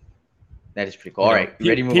cool. All right, you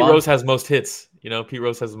ready to move Pete on? Rose has most hits. You know, Pete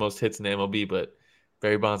Rose has the most hits in the MLB, but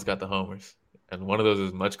Barry Bonds got the homers, and one of those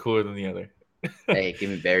is much cooler than the other. Hey, give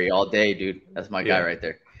me Barry all day, dude. That's my guy right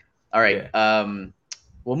there. All right,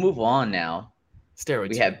 we'll move on now.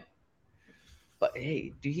 Steroids. But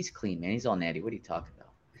hey, dude, he's clean, man. He's all natty. What are you talking about?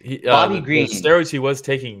 Bobby Green. The steroids he was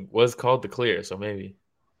taking was called the clear, so maybe.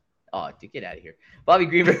 Oh, dude, get out of here. Bobby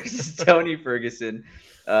Green versus Tony Ferguson.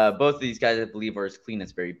 Both of these guys, I believe, are as clean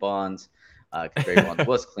as Barry Bonds. Barry Bonds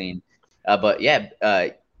was clean. But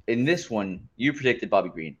in this one, you predicted Bobby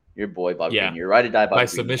Green. Your boy, Bobby Green. You're right to die, Bobby Green.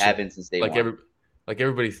 Submission. Have been since day one. Like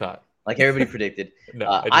everybody thought. Like everybody predicted.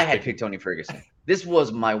 No, I had picked Tony Ferguson. This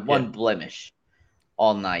was my one blemish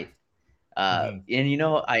all night. And, you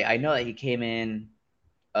know, I know that he came in,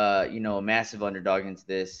 you know, a massive underdog into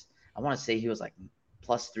this. I want to say he was like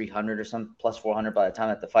plus 300 or some plus 400 by the time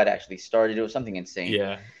that the fight actually started. It was something insane.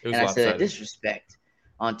 Yeah. It was and I said, disrespect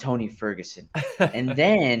on Tony Ferguson. And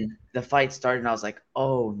then the fight started, and I was like,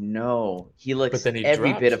 oh, no. He looks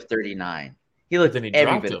every bit of 39. He looked every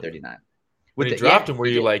bit of 39. When he dropped him, were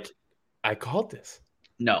you like, I called this?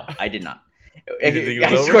 No, I did not. I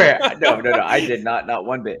swear. No, I did not. Not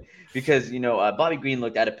one bit. Because, you know, Bobby Green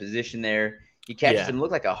looked out of position there. He catches him,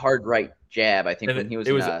 looked like a hard right jab, I think, and when he was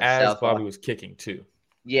it was in as Southpaw. Bobby was kicking, too.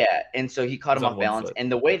 Yeah, and so he caught him off balance.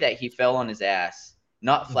 And the way that he fell on his ass,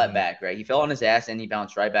 not flat back, right? He fell on his ass, and he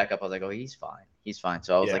bounced right back up. I was like, oh, he's fine. He's fine.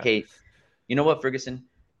 So I was like, hey, you know what, Ferguson?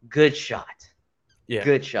 Good shot. Yeah.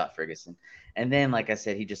 Good shot, Ferguson. And then, like I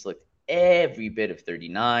said, he just looked every bit of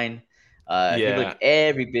 39. He looked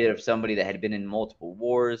every bit of somebody that had been in multiple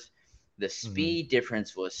wars. The speed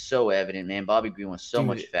difference was so evident, man. Bobby Green was so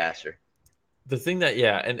much faster. The thing that,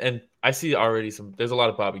 and I see already there's a lot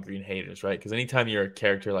of Bobby Green haters, right? Because anytime you're a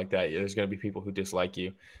character like that, there's going to be people who dislike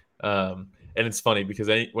you. And it's funny because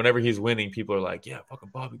whenever he's winning, people are like, yeah,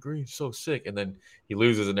 fucking Bobby Green's so sick. And then he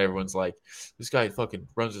loses and everyone's like, this guy fucking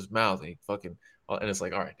runs his mouth and he fucking, and it's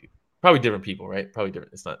like, all right, dude. Probably different people, right? Probably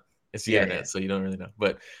different. It's the internet, so you don't really know.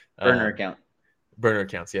 But burner account. Burner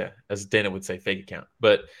accounts, yeah. As Dana would say, fake account.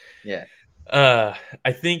 But yeah.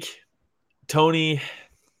 I think Tony,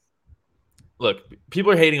 look,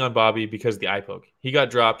 people are hating on Bobby because of the eye poke. He got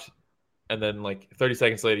dropped, and then like 30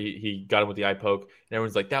 seconds later, he got him with the eye poke, and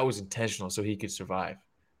everyone's like, that was intentional so he could survive.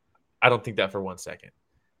 I don't think that for 1 second.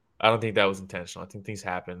 I don't think that was intentional. I think things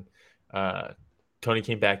happen. Tony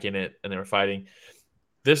came back in it, and they were fighting.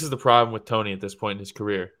 This is the problem with Tony at this point in his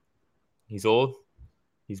career. He's old.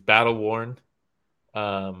 He's battle-worn.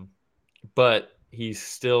 But he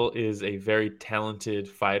still is a very talented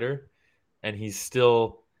fighter, and he's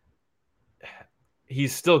still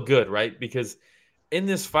good, right? Because in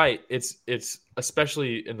this fight, it's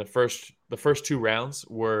especially in the first 2 rounds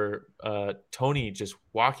where Tony just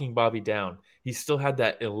walking Bobby down. He still had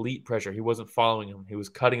that elite pressure. He wasn't following him. He was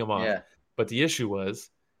cutting him off. Yeah. But the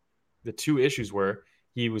 2 issues were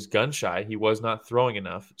he was gun shy. He was not throwing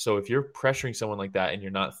enough. So if you're pressuring someone like that and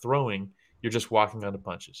you're not throwing, you're just walking onto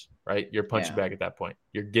punches, right? You're punching back at that point.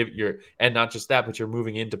 And not just that, but you're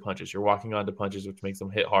moving into punches. You're walking onto punches, which makes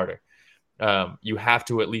them hit harder. You have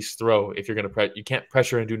to at least throw if you're going to you can't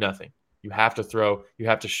pressure and do nothing. You have to throw, you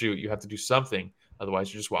have to shoot, you have to do something.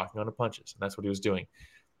 Otherwise, you're just walking onto punches. And that's what he was doing.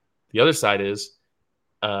 The other side is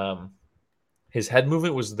his head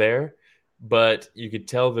movement was there, but you could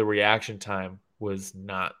tell the reaction time was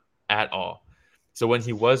not at all. So when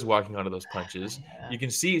he was walking onto those punches, you can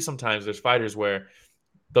see sometimes there's fighters where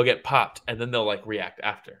they'll get popped and then they'll like react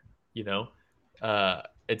after, you know?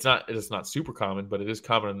 It's not super common, but it is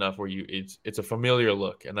common enough where it's a familiar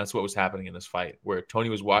look. And that's what was happening in this fight where Tony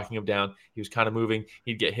was walking him down. He was kind of moving.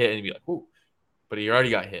 He'd get hit and he'd be like, "Ooh," but he already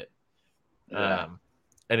got hit. Yeah.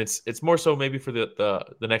 And it's more so maybe for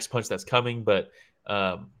the next punch that's coming, but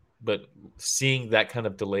seeing that kind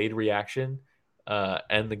of delayed reaction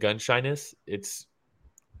and the gun shyness, it's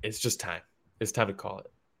just time. It's time to call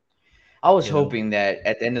it. I was hoping that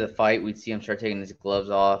at the end of the fight, we'd see him start taking his gloves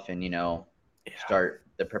off and, start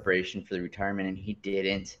the preparation for the retirement, and he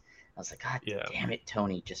didn't. I was like, God damn it,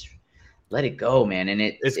 Tony, just let it go, man. And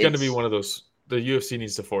it's going to be one of those. The UFC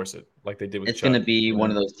needs to force it, like they did with. It's going to be one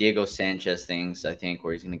of those Diego Sanchez things, I think,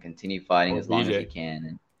 where he's going to continue fighting as long as he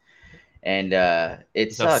can, and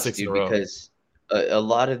it sucks, dude, because a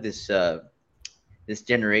lot of this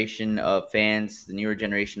generation of fans, the newer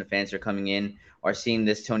generation of fans that are coming in, are seeing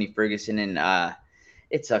this Tony Ferguson, and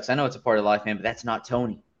it sucks. I know it's a part of life, man, but that's not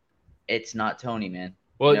Tony. It's not Tony, man.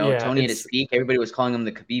 Well, Tony at his peak, everybody was calling him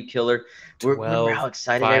the Khabib killer. Remember how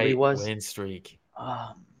excited everybody was? Win streak.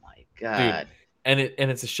 Oh my God. Dude.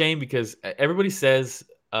 And it's a shame because everybody says,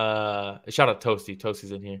 shout out Toasty.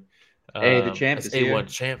 Toasty's in here. Hey, the champ is here. A1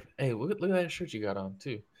 champ. Hey, look at that shirt you got on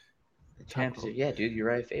too. The champ is here. Yeah, dude, you're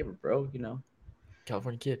right. Favorite, bro.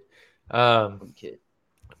 California kid. Kid.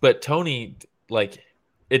 But Tony, like,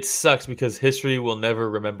 it sucks because history will never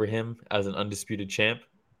remember him as an undisputed champ.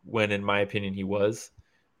 When, in my opinion, he was.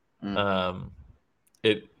 The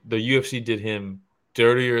UFC did him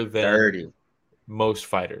dirtier than most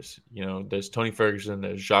fighters. There's Tony Ferguson,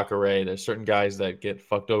 there's Jacare, there's certain guys that get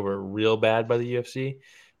fucked over real bad by the UFC.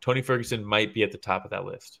 Tony Ferguson might be at the top of that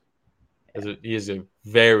list. He is a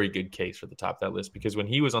very good case for the top of that list because when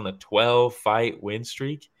he was on the 12-fight win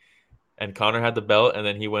streak and Conor had the belt and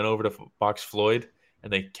then he went over to box Floyd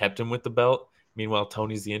and they kept him with the belt, meanwhile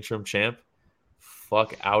Tony's the interim champ,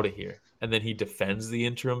 fuck out of here. And then he defends the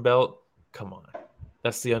interim belt. Come on.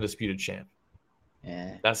 That's the undisputed champ.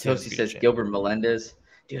 Yeah. That's Toasty says champ. Gilbert Melendez.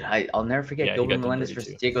 Dude, I'll never forget Gilbert Melendez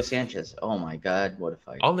versus Diego Sanchez. Oh my God, what a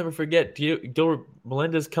fight. I'll never forget Gilbert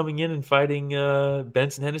Melendez coming in and fighting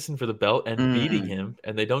Benson Henderson for the belt and beating him,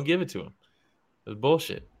 and they don't give it to him. It was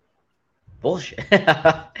bullshit.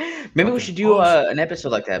 Maybe we should do an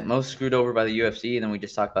episode like that. Most screwed over by the UFC, and then we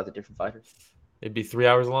just talk about the different fighters. It'd be 3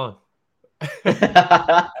 hours long.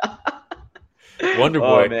 Wonder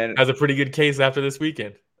Boy has a pretty good case after this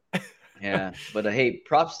weekend. Yeah, but hey,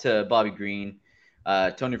 props to Bobby Green.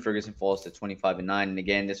 Tony Ferguson falls to 25-9, and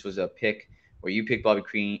again, this was a pick where you picked Bobby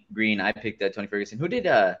Green. I picked Tony Ferguson. Who did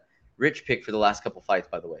Rich pick for the last couple fights?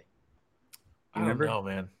 By the way, I don't know,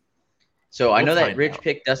 man. So I know that find Rich out.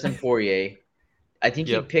 picked Dustin Poirier. I think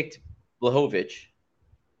he Yep. picked Blachowicz.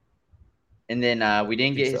 And then we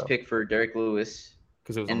didn't think get his so. pick for Derek Lewis.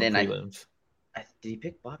 Because it was And on the then prelims. did he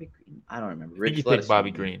pick Bobby Green? I don't remember. I think Rich, he let picked us know.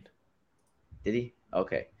 Bobby Green. Did he?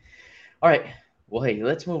 Okay. All right. Well, hey,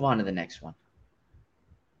 let's move on to the next one.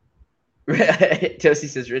 Toasty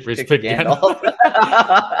says Rich picked Gandalf.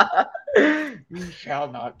 You shall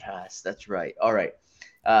not pass. That's right. All right.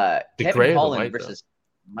 Kevin Holland versus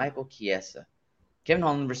Michael Chiesa. Kevin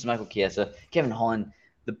Holland versus Michael Chiesa. Kevin Holland,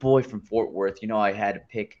 the boy from Fort Worth. You know, I had to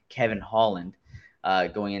pick Kevin Holland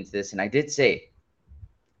going into this. And I did say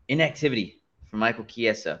inactivity for Michael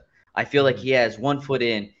Chiesa. I feel like he has 1 foot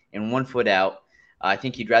in and 1 foot out. I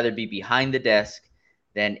think he'd rather be behind the desk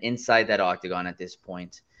than inside that octagon at this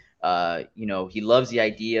point. You know, he loves the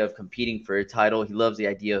idea of competing for a title. He loves the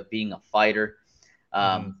idea of being a fighter.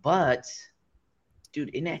 But, dude,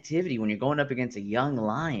 inactivity when you're going up against a young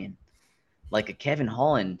lion like a Kevin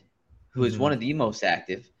Holland, who is one of the most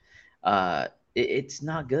active, it's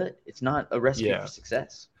not good. It's not a recipe for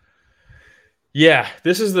success. Yeah,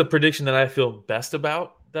 this is the prediction that I feel best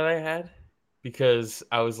about that I had, because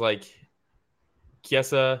I was like,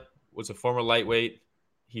 Chiesa was a former lightweight.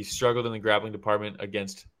 He struggled in the grappling department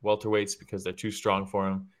against welterweights because they're too strong for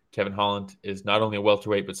him. Kevin Holland is not only a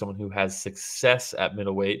welterweight, but someone who has success at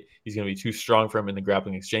middleweight. He's going to be too strong for him in the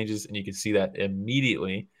grappling exchanges, and you can see that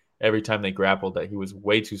immediately every time they grappled that he was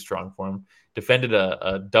way too strong for him. Defended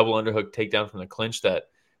a double underhook takedown from the clinch that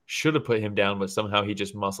should have put him down, but somehow he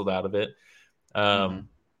just muscled out of it.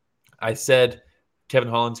 I said Kevin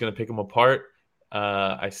Holland's going to pick him apart.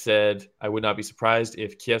 I said I would not be surprised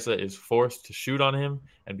if Chiesa is forced to shoot on him,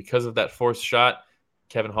 and because of that forced shot,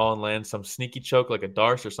 Kevin Holland lands some sneaky choke like a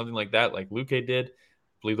Darce or something like that, like Luke did. I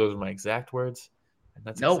believe those are my exact words. And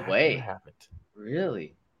that's no exactly way. what happened.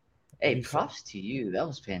 Really? Hey, props to you. That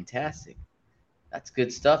was fantastic. That's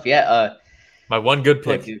good stuff. Yeah. My one good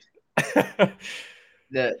pick.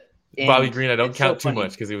 Look, Bobby Green, I don't count too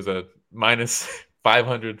much because he was a minus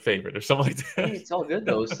 500 favorite or something like that. Hey, it's all good,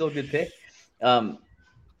 though. It's still a good pick. One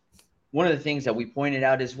of the things that we pointed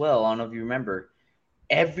out as well, I don't know if you remember,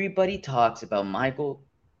 everybody talks about Michael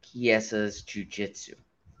Chiesa's jiu-jitsu.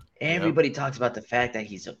 Everybody talks about the fact that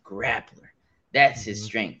he's a grappler. That's his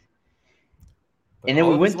strength. But and then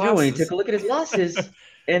we went through and he took a look at his losses,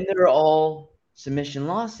 and they're all submission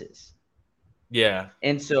losses. Yeah.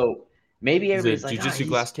 And so maybe everybody's like, jiu-jitsu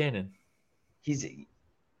glass cannon. He's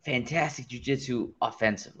fantastic jiu-jitsu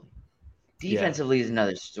offensively. Defensively is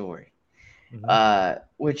another story.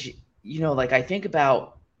 Which, you know, like I think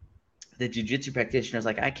about the jiu-jitsu practitioners,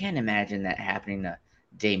 like I can't imagine that happening to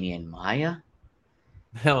Damian Maia.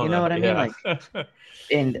 Hell you know what I mean? Like,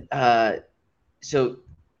 and so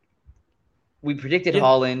we predicted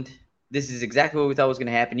Holland. This is exactly what we thought was going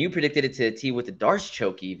to happen. You predicted it to a T with the Darce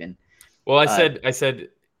choke, even. Well, I said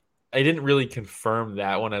I didn't really confirm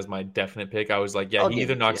that one as my definite pick. I was like, yeah, he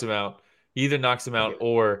either knocks him out. He either knocks him out,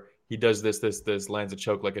 or he does this, lands a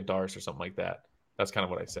choke like a Darce or something like that. That's kind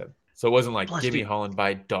of what I said. So it wasn't like, give me Holland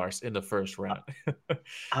by Darce in the first round.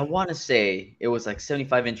 I want to say it was like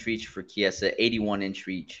 75-inch reach for Chiesa, 81-inch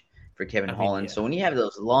reach for Kevin Holland. So when you have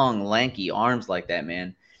those long, lanky arms like that,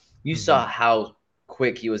 man, you saw how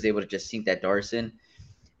quick he was able to just sink that Darce in.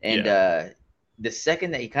 And the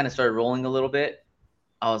second that he kind of started rolling a little bit,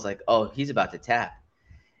 I was like, oh, he's about to tap.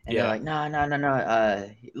 And they're like, no.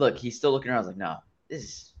 Look, he's still looking around. I was like, no,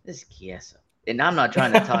 this is Chiesa. And I'm not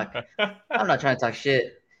trying to talk. I'm not trying to talk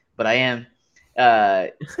shit, but I am.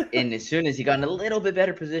 And as soon as he got in a little bit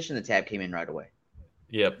better position, the tap came in right away.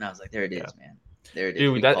 Yep. And I was like, there it is, man. There it is.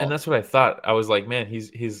 Dude, and that's what I thought. I was like, man,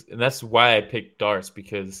 he's and that's why I picked Darce,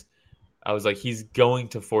 because I was like, he's going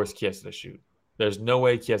to force Chiesa to shoot. There's no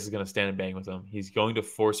way Chiesa is going to stand and bang with him. He's going to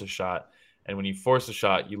force a shot. And when you force a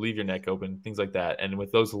shot, you leave your neck open, things like that. And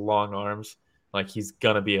with those long arms, like he's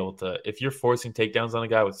going to be able to, if you're forcing takedowns on a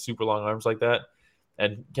guy with super long arms like that,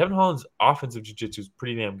 and Kevin Holland's offensive jiu-jitsu is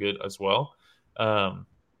pretty damn good as well. So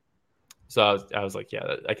I was like,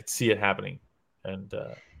 yeah, I could see it happening. And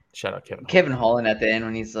shout out Kevin Holland at the end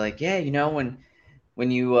when he's like, yeah, you know,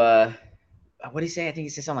 when you, what did he say? I think he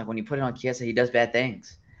said something like, when you put it on Chiesa, he does bad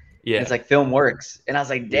things. Yeah. And it's like film works. And I was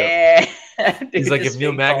like, damn. He's like, if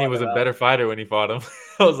Neil Magny was a better fighter when he fought him.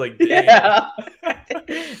 I was like, damn. Yeah.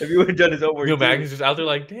 If he would have done his own work. Neil Magny's just out there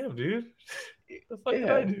like, damn, dude. What the fuck did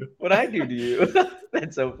I do? What'd I do to you?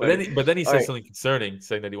 That's so funny. But then he said something concerning,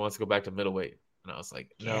 saying that he wants to go back to middleweight. And I was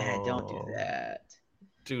like, no. Yeah, don't do that.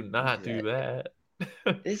 Do not do that.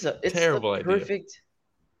 It's terrible idea. Perfect.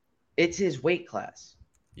 It's his weight class.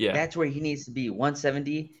 Yeah. That's where he needs to be.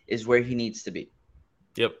 170 is where he needs to be.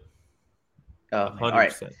 Yep. 100%. All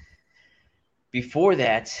right. Before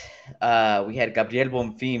that, we had Gabriel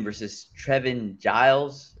Bonfim versus Trevin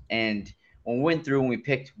Giles. And when we went through and we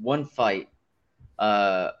picked one fight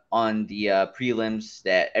on the prelims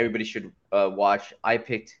that everybody should watch, I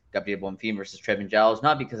picked Gabriel Bonfim versus Trevin Giles,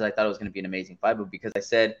 not because I thought it was going to be an amazing fight, but because I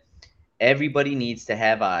said everybody needs to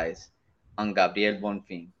have eyes on Gabriel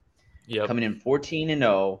Bonfim. Yep. Coming in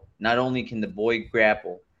 14-0, not only can the boy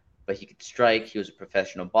grapple, but he could strike. He was a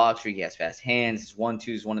professional boxer. He has fast hands. His 1-2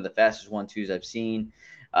 is one of the fastest 1-2s I've seen.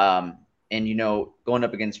 And, going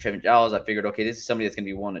up against Trevin Giles, I figured, okay, this is somebody that's going to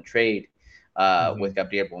be willing to trade with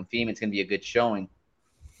Gabriel Bonfim. It's going to be a good showing.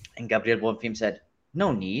 And Gabriel Bonfim said,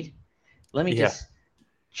 no need. Let me just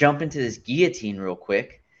jump into this guillotine real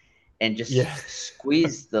quick and just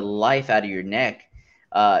squeeze the life out of your neck.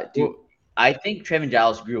 Dude, I think Trevin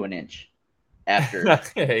Giles grew an inch after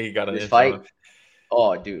he got this fight.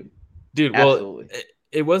 Oh, dude, absolutely. Well,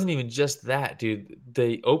 it wasn't even just that, dude.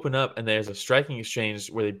 They open up and there's a striking exchange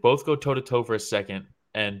where they both go toe-to-toe for a second,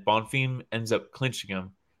 and Bonfim ends up clinching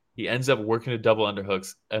him. He ends up working to double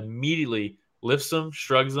underhooks, immediately lifts him,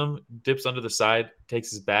 shrugs him, dips under the side, takes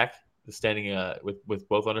his back, standing with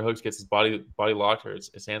both underhooks, gets his body locked or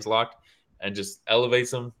his hands locked, and just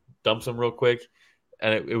elevates him, dumps him real quick.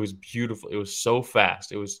 And it was beautiful. It was so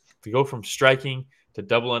fast. It was to go from striking to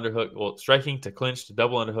double underhook, striking to clinch to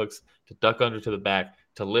double underhooks to duck under to the back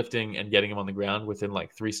to lifting and getting him on the ground within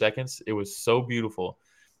like 3 seconds. It was so beautiful.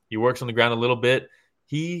 He works on the ground a little bit.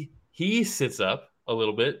 He sits up a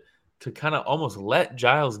little bit to kind of almost let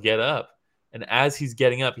Giles get up. And as he's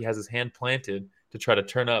getting up, he has his hand planted to try to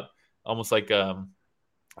turn up, almost like a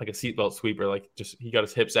seatbelt sweeper. Like just he got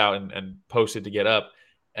his hips out and posted to get up,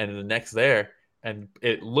 and in the neck's there. And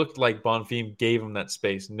it looked like Bonfim gave him that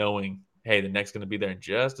space, knowing, hey, the neck's going to be there in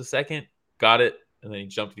just a second. Got it. And then he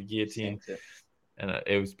jumped to the guillotine. And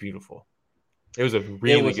it was beautiful. It was a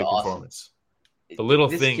really good awesome performance. The little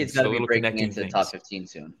this things, kid's the be little breaking connecting into things. The top 15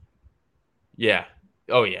 soon. Yeah.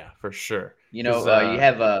 Oh, yeah, for sure. You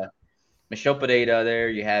have Michelle Pereira there.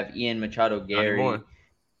 You have Ian Machado Gary.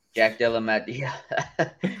 Jack Della Maddalena.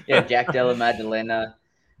 Jack Della Maddalena.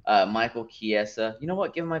 Michael Chiesa. You know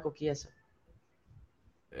what? Give him Michael Chiesa.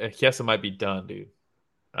 Chiesa might be done, dude.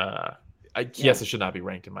 Chiesa should not be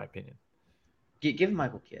ranked, in my opinion. Give him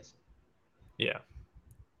Michael Chiesa. Yeah.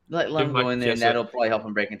 Let him go in there, and that'll probably help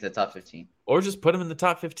him break into the top 15. Or just put him in the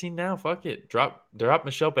top 15 now. Fuck it. Drop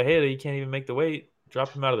Michelle Pereira. You can't even make the weight. Drop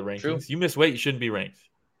him out of the rankings. True. You miss weight, you shouldn't be ranked.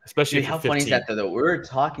 Especially if you're 15. How funny is that, though? We're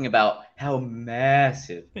talking about how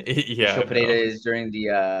massive Michelle Pereira is during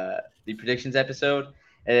the predictions episode.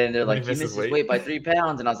 And then they're like, he misses weight by 3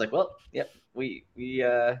 pounds. And I was like, well, yep. We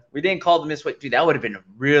didn't call the miss weight. Dude, that would have been a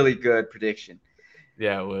really good prediction.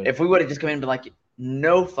 Yeah, it would. If we would have just come in and been like,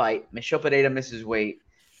 no fight, Michelle Pereira misses weight,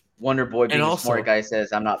 Wonder Boy being a smart guy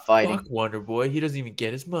says, I'm not fighting. Fuck Wonder Boy. He doesn't even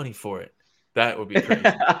get his money for it. That would be crazy.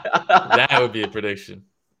 That would be a prediction.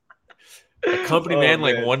 A company man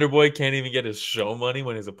like Wonder Boy can't even get his show money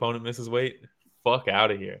when his opponent misses weight. Fuck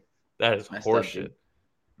out of here. That is horseshit.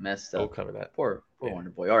 Messed up. We'll cover that. Poor Wonder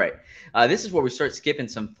Boy. All right. This is where we start skipping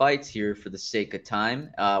some fights here for the sake of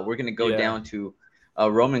time. We're going to go down to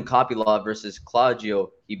Roman Kopylov versus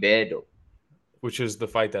Claudio Ribeiro. Which is the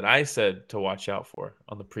fight that I said to watch out for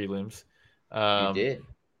on the prelims. You did.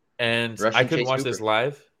 And Russian I couldn't watch this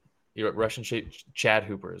live. Russian Chad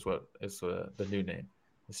Hooper is what is the new name.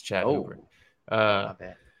 It's Chad Hooper. Not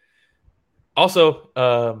bad.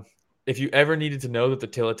 Also, if you ever needed to know that the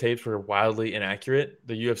teletapes were wildly inaccurate,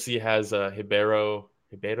 the UFC has Ribeiro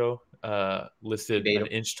listed an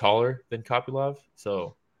inch taller than Kopylov.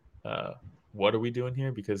 So what are we doing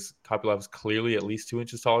here? Because Kopylov is clearly at least 2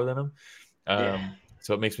 inches taller than him.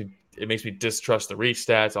 So it makes me distrust the reach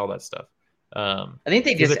stats, all that stuff. I think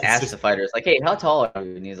they just asked the fighters, like, hey, how tall are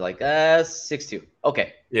you? And he's like, 6'2".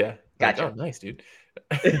 Okay. Yeah. Gotcha. Like, oh, nice, dude.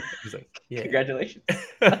 He's like, yeah. Congratulations.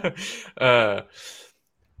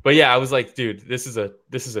 But yeah, I was like, dude, this is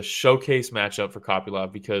a showcase matchup for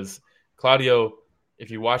Kopylov because Claudio,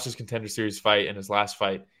 if you watch his Contender Series fight and his last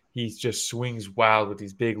fight, he just swings wild with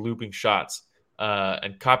these big looping shots.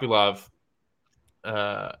 And Kopylov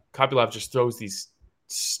just throws these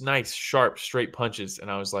nice, sharp, straight punches.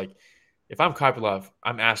 And I was like, if I'm Kopylov,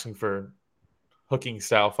 I'm asking for hooking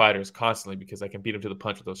style fighters constantly because I can beat him to the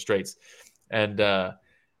punch with those straights. And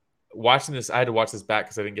watching this, I had to watch this back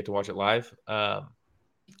because I didn't get to watch it live.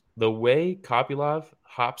 The way Kopylov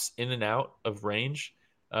hops in and out of range,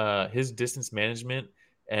 his distance management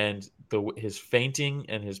and his feinting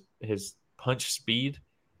and his punch speed,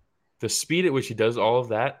 the speed at which he does all of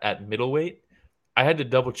that at middleweight, I had to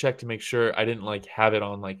double check to make sure I didn't like have it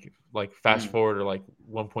on like fast forward or like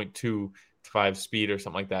 1.25 speed or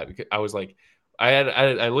something like that. Because I was like,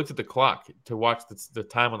 I looked at the clock to watch the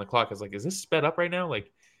time on the clock. I was like, is this sped up right now?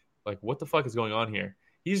 Like what the fuck is going on here?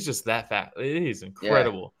 He's just that fast. It is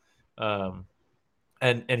incredible. Yeah.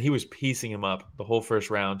 And he was piecing him up the whole first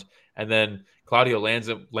round, and then Claudio lands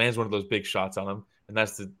one of those big shots on him, and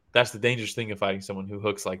that's the dangerous thing of fighting someone who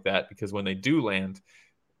hooks like that, because when they do land,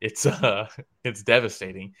 it's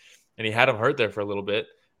devastating. And he had him hurt there for a little bit.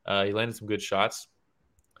 He landed some good shots.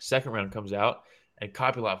 Second round comes out, and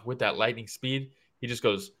Kopylov, with that lightning speed, he just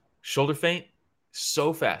goes shoulder feint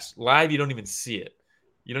so fast. Live, you don't even see it.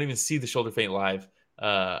 You don't even see the shoulder feint live.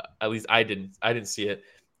 At least I didn't see it.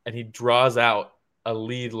 And he draws out a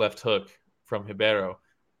lead left hook from Ribeiro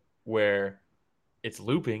where it's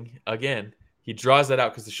looping again. He draws that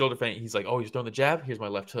out because the shoulder feint, he's like, oh, he's throwing the jab. Here's my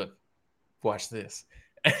left hook. Watch this.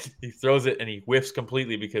 And he throws it and he whiffs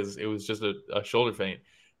completely because it was just a shoulder feint.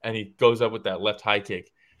 And he goes up with that left high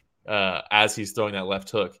kick as he's throwing that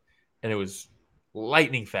left hook. And it was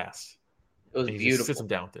lightning fast. It was and he beautiful. Just sits him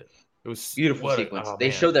down with it. It was beautiful sequence.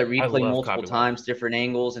 They showed that replay multiple times, different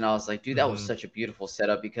angles. And I was like, dude, that was such a beautiful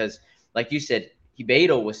setup because, like you said,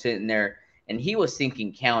 Ribeiro was sitting there and he was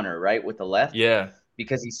thinking counter, right, with the left. Yeah.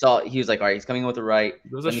 Because he was like, all right, he's coming with the right.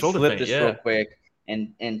 It was Let a me shoulder flip feint, this yeah. real quick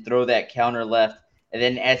and throw that counter left. And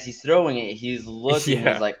then as he's throwing it, he's looking.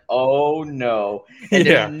 He's like, "Oh no!" And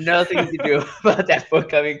there's nothing to do about that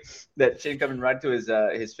that chin coming right to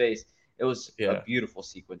his face. It was a beautiful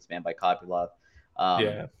sequence, man, by Kopylov.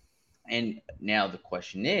 And now the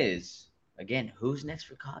question is, again, who's next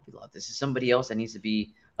for Kopylov? This is somebody else that needs to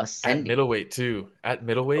be ascending. At middleweight too. At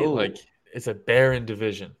middleweight, like it's a barren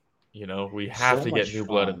division. You know, we have to get new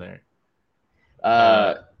blood in there.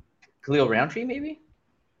 Khalil Roundtree, maybe.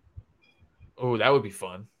 Oh, that would be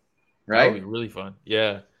fun. Right? That would be really fun.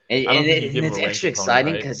 Yeah. And it's extra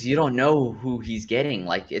exciting because you don't know who he's getting.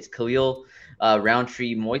 Like, it's Khalil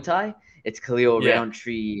Roundtree Muay Thai. It's Khalil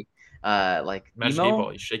Roundtree like Match Emo.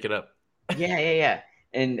 ball. You shake it up. Yeah.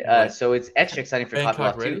 And so it's extra exciting for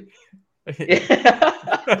Kopylov too.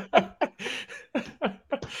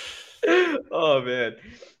 Oh, man.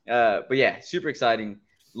 But yeah, super exciting.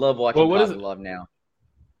 Love watching Kopylov now.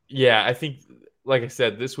 Yeah, I think, like I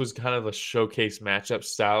said, this was kind of a showcase matchup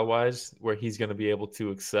style-wise where he's going to be able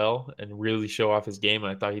to excel and really show off his game.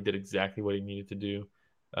 And I thought he did exactly what he needed to do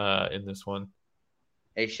in this one.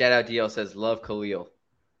 Hey, shout out DL says, love Khalil.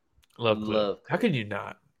 Love Khalil. How could you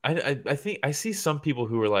not? I think I see some people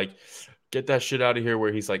who are like, get that shit out of here,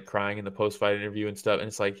 where he's like crying in the post-fight interview and stuff. And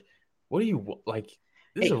it's like, what do you like?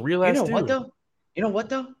 This is a real ass dude. You know what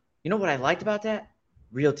though? You know what I liked about that?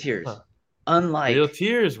 Real tears. Huh. Unlike real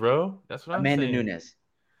tears, bro. That's what Amanda I'm saying. Nunes.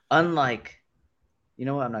 Unlike, you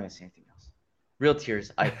know what? I'm not gonna say anything else. Real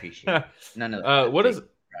tears. I appreciate. None of that. What does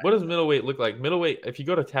middleweight look like? Middleweight. If you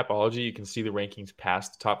go to Tapology, you can see the rankings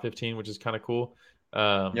past the top 15, which is kind of cool.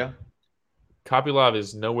 Kopylov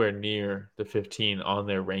is nowhere near the 15 on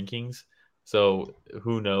their rankings, so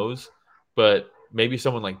who knows? But maybe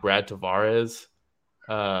someone like Brad Tavares,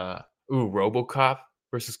 RoboCop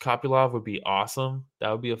versus Kopylov would be awesome.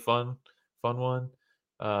 That would be a fun one.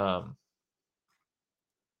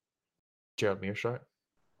 Gerald Meerschaert.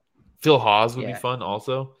 Phil Hawes would be fun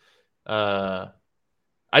also. I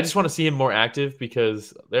just want to see him more active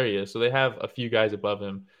because there he is. So they have a few guys above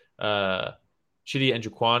him. Chidi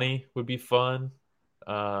Njokwani would be fun.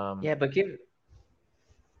 But give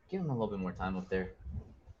him a little bit more time up there.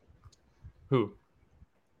 Who?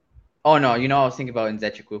 Oh, no. I was thinking about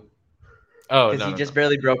Nzechukwu. Oh, because he just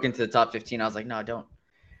barely broke into the top 15. I was like, no, don't.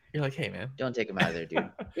 You're like, hey, man. Don't take him out of there, dude.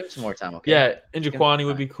 Give him some more time, okay? Yeah, Njokwani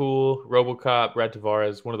would be cool. RoboCop, Brad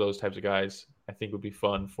Tavares, one of those types of guys I think would be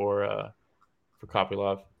fun for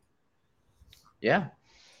Kopylov. Yeah.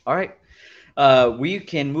 All right. We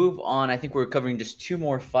can move on. I think we're covering just two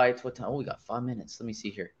more fights. What time? Oh, we got 5 minutes. Let me see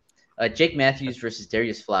here. Jake Matthews versus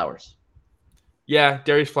Darius Flowers. Yeah,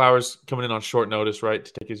 Darius Flowers coming in on short notice, right,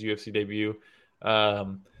 to take his UFC debut.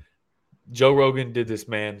 Joe Rogan did this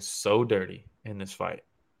man so dirty in this fight.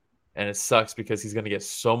 And it sucks because he's going to get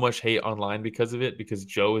so much hate online because of it, because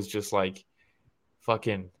Joe is just like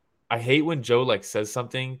fucking – I hate when Joe like says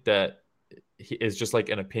something that is just like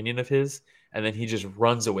an opinion of his, and then he just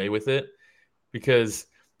runs away with it because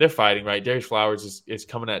they're fighting, right? Darius Flowers is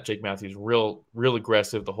coming at Jake Matthews real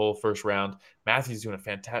aggressive the whole first round. Matthews doing a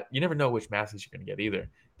fantastic – you never know which Matthews you're going to get either.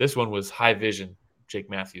 This one was high vision Jake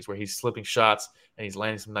Matthews where he's slipping shots and he's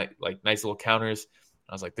landing some nice little counters.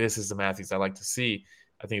 I was like, this is the Matthews I like to see.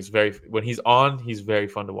 I think it's when he's on, he's very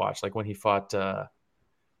fun to watch. Like when he fought,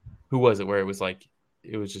 who was it? Where it was like,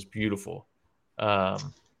 it was just beautiful. I'll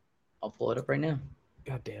pull it up right now.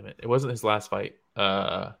 God damn it. It wasn't his last fight.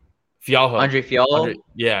 Fialho. Andre Fialho?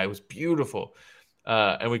 Yeah, it was beautiful.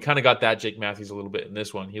 And we kind of got that Jake Matthews a little bit in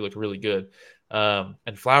this one. He looked really good.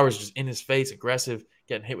 And Flowers just in his face, aggressive,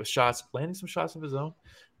 getting hit with shots, landing some shots of his own.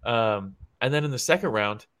 And then in the second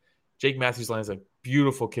round, Jake Matthews lands a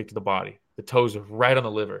beautiful kick to the body. The toes are right on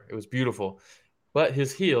the liver. It was beautiful. But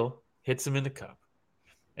his heel hits him in the cup.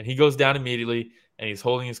 And he goes down immediately, and he's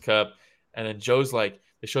holding his cup. And then Joe's like,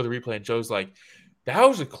 they show the replay, and Joe's like, that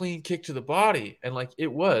was a clean kick to the body. And like,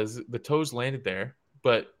 it was. The toes landed there,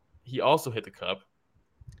 but he also hit the cup.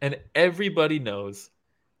 And everybody knows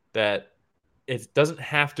that it doesn't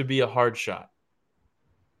have to be a hard shot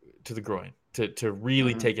to the groin to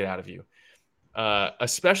really take it out of you.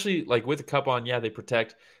 Especially like with the cup on, yeah, they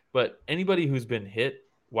protect. But anybody who's been hit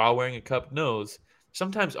while wearing a cup knows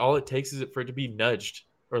sometimes all it takes is for it to be nudged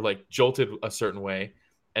or like jolted a certain way,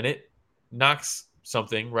 and it knocks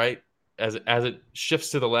something, right? As it shifts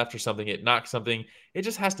to the left or something, it knocks something. It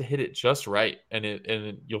just has to hit it just right,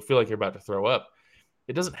 and you'll feel like you're about to throw up.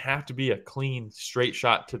 It doesn't have to be a clean, straight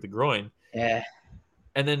shot to the groin. Yeah.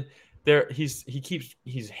 And then he's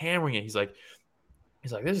hammering it. He's like,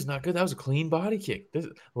 this is not good. That was a clean body kick.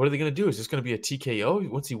 What are they going to do? Is this going to be a TKO?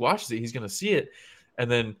 Once he watches it, he's going to see it. And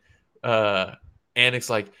then Anik's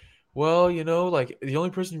like, well, like the only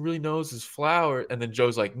person who really knows is Flower. And then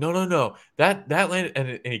Joe's like, no, that landed,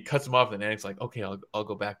 and he cuts him off. And Anik's like, okay, I'll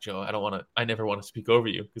go back, Joe. I never want to speak over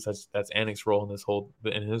you, because that's Anik's role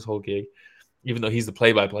in his whole gig. Even though he's the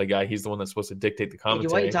play-by-play guy, he's the one that's supposed to dictate the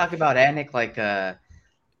commentary. Why you talk about Anik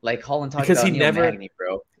like Holland talking because about he Neil never, Magny,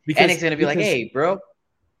 bro? Anik's gonna be like, hey, bro.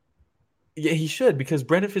 Yeah, he should, because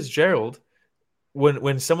Brendan Fitzgerald,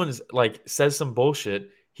 when someone is like says some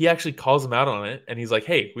bullshit, he actually calls him out on it, and he's like,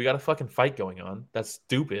 hey, we got a fucking fight going on. That's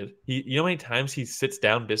stupid. You know how many times he sits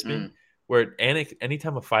down Bisping, where Anik,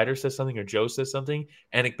 anytime a fighter says something or Joe says something,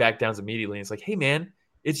 Anik back downs immediately. And it's like, hey man,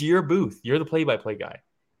 it's your booth. You're the play-by-play guy.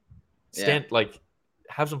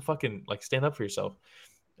 Have some fucking stand up for yourself.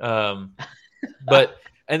 But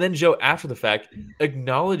and then Joe, after the fact,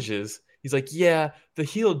 acknowledges, he's like, yeah, the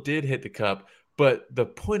heel did hit the cup, but the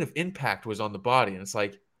point of impact was on the body. And it's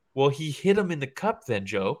like, well, he hit him in the cup then,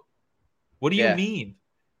 Joe. What do you mean?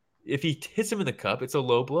 If he hits him in the cup, it's a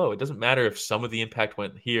low blow. It doesn't matter if some of the impact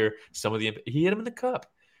went here, he hit him in the cup.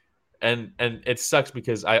 And it sucks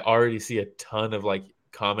because I already see a ton of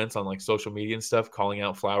comments on social media and stuff calling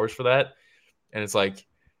out Flowers for that. And it's like,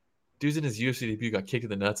 dude's in his UFC debut, got kicked in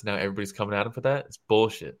the nuts, and now everybody's coming at him for that. It's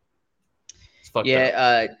bullshit. It's fucked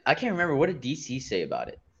up. I can't remember. What did DC say about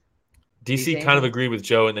it? DC kind of agreed with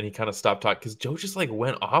Joe, and then he kind of stopped talking because Joe just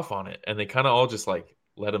went off on it, and they kind of all just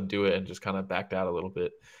let him do it and just kind of backed out a little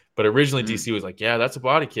bit. But originally DC was like, yeah, that's a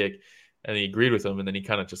body kick, and he agreed with him, and then he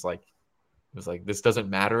kind of just was like, this doesn't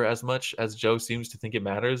matter as much as Joe seems to think it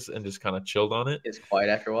matters, and just kind of chilled on it. It's quiet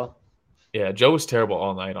after a while. Yeah, Joe was terrible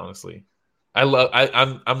all night, honestly. I'm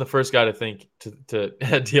the first guy to think to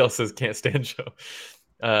DL says can't stand Joe.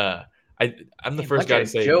 I'm the first guy to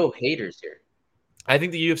say Joe haters here. I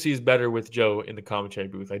think the UFC is better with Joe in the commentary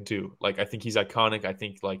booth. I do. I think he's iconic. I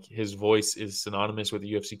think his voice is synonymous with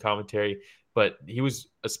the UFC commentary, but he was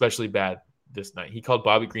especially bad this night. He called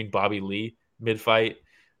Bobby Green Bobby Lee mid-fight.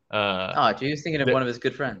 He was thinking of one of his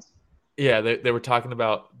good friends. Yeah, they were talking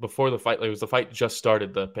about before the fight. The fight just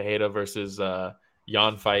started, the Pereira versus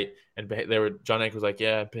Jan fight, and John Anik was like,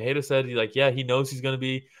 yeah, Pereira said he knows he's going to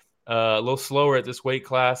be a little slower at this weight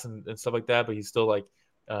class and stuff like that, but he's still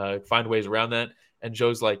find ways around that. And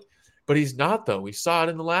Joe's like, but he's not though. We saw it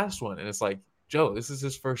in the last one, and it's like, Joe, this is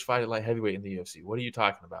his first fight at light heavyweight in the UFC. What are you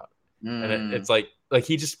talking about? And it's like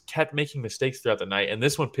he just kept making mistakes throughout the night, and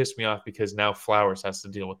this one pissed me off because now Flowers has to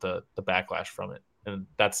deal with the backlash from it, and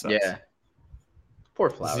that sucks. Yeah,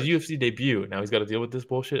 poor Flowers. It's his UFC debut. Now he's got to deal with this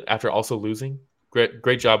bullshit after also losing.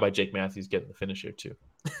 Great job by Jake Matthews getting the finisher too.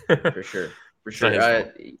 For sure.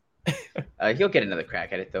 He'll get another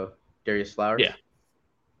crack at it though. Darius Flowers. Yeah,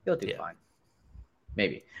 he'll do fine.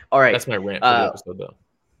 Maybe. All right. That's my rant for the episode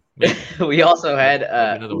though. We also had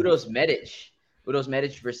Udos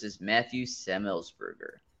Medic versus Matthew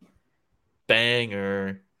Semmelsberger.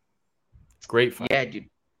 Banger. Great fight. Yeah, dude.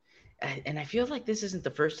 And I feel like this isn't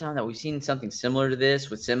the first time that we've seen something similar to this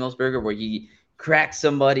with Semmelsberger, where he cracks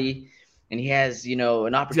somebody and he has,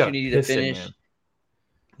 an opportunity to finish.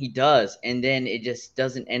 He does, and then it just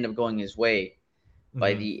doesn't end up going his way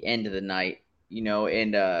by the end of the night,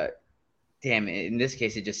 and damn, in this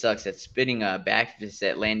case, it just sucks that spinning back fist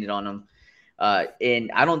that landed on him.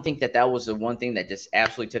 And I don't think that was the one thing that just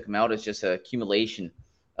absolutely took him out. It's just an accumulation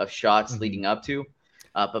of shots leading up to.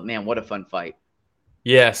 But man, what a fun fight.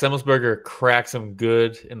 Yeah, Semmelsberger cracks him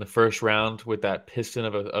good in the first round with that piston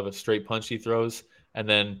of a straight punch he throws. And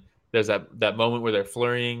then There's that moment where they're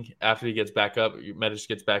flurrying after he gets back up. Medic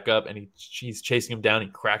gets back up, and he's chasing him down. He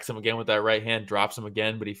cracks him again with that right hand, drops him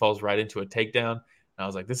again, but he falls right into a takedown. And I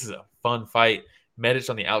was like, this is a fun fight. Medic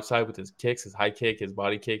on the outside with his kicks, his high kick, his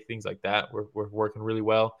body kick, things like that. We're working really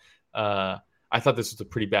well. I thought this was a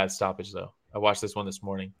pretty bad stoppage, though. I watched this one this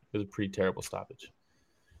morning. It was a pretty terrible stoppage.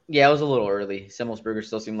 Yeah, it was a little early. Semelsberger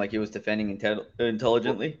still seemed like he was defending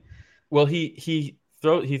intelligently. Well, he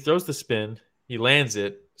throws the spin. He lands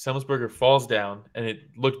it. Semelsberger falls down, and it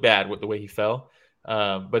looked bad with the way he fell.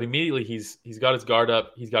 But immediately he's got his guard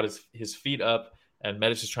up. He's got his feet up, and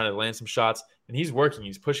Medic is trying to land some shots. And he's working.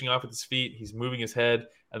 He's pushing off with his feet. He's moving his head,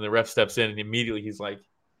 and the ref steps in, and immediately he's like,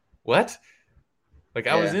 what? Like,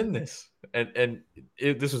 I was in this. And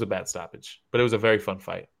this was a bad stoppage, but it was a very fun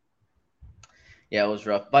fight. Yeah, it was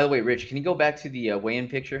rough. By the way, Rich, can you go back to the weigh-in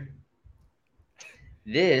picture?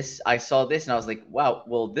 I saw this, and I was like, wow,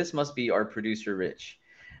 well, this must be our producer, Rich.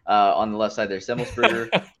 On the left side there,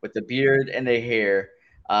 Semelsberger with the beard and the hair.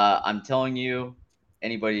 I'm telling you,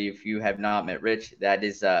 anybody, if you have not met Rich,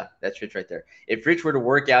 that's Rich right there. If Rich were to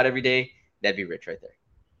work out every day, that'd be Rich right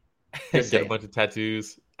there. Get a bunch of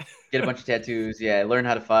tattoos. Get a bunch of tattoos. Yeah, learn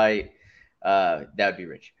how to fight. That would be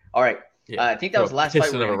Rich. All right. Yeah, I think that was the last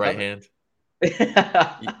fight. Of a right hand.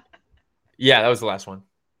 Yeah, that was the last one.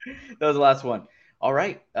 That was the last one. All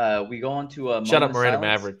right. We go on to shout out Miranda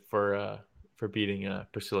Maverick for beating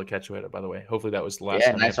Priscilla Cachoeira, by the way. Hopefully that was the last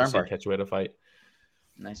time nice armbar. Cachoeira fight.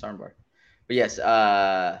 Nice armbar. But yes,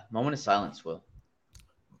 moment of silence, Will.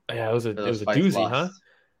 Yeah, it was a doozy,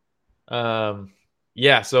 huh?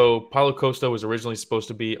 Yeah, so Paulo Costa was originally supposed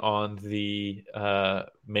to be on the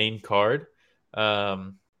main card.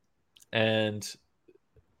 And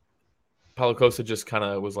Paulo Costa just kind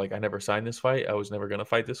of was like, I never signed this fight. I was never going to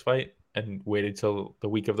fight this fight, and waited till the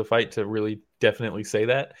week of the fight to really definitely say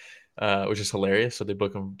that, which is hilarious. So they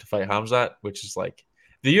book him to fight Hamzat, which is like,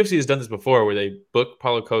 the UFC has done this before where they book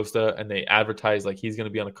Paulo Costa and they advertise like he's going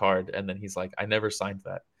to be on a card. And then he's like, I never signed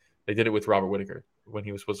that. They did it with Robert Whittaker when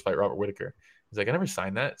he was supposed to fight Robert Whittaker. He's like, I never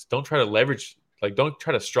signed that. Don't try to leverage, like, don't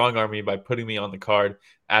try to strong arm me by putting me on the card,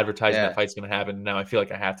 advertising that fight's going to happen. Now I feel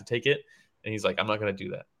like I have to take it. And he's like, I'm not going to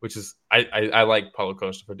do that, which is, I like Paulo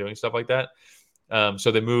Costa for doing stuff like that.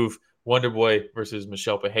 So they move Wonder Boy versus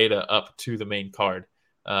Michelle Pereira up to the main card.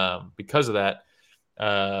 Because of that,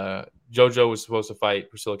 JoJo was supposed to fight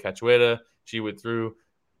Priscilla Cachoeira. She withdrew.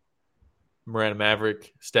 Miranda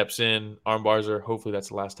Maverick steps in, armbars her. Hopefully that's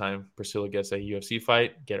the last time Priscilla gets a UFC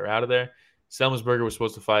fight. Get her out of there. Semelsberger was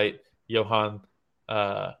supposed to fight Johan.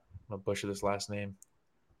 I'm going to butcher this last name.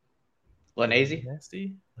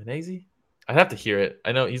 Lanese? I'd have to hear it.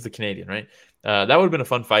 I know he's the Canadian, right? That would have been a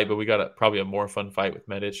fun fight, but we got probably a more fun fight with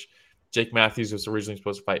Medic. Jake Matthews was originally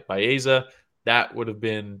supposed to fight Baeza. That would have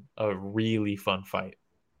been a really fun fight.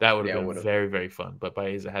 That would have been very, very fun. But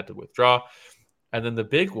Baeza had to withdraw. And then the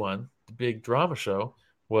big one, the big drama show,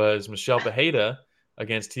 was Michelle Pereira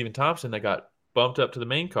against Stephen Thompson that got bumped up to the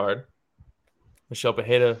main card. Michelle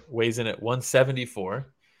Pereira weighs in at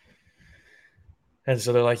 174. And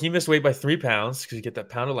so they're like, he missed weight by 3 pounds because you get that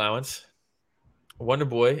pound allowance. Wonder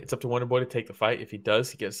Boy, it's up to Wonder Boy to take the fight. If he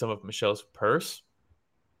does, he gets some of Michelle's purse.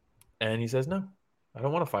 And he says, no, I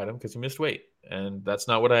don't want to fight him because he missed weight. And that's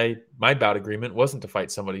not what my bout agreement wasn't to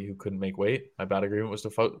fight somebody who couldn't make weight. My bout agreement was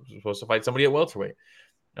supposed to fight somebody at welterweight.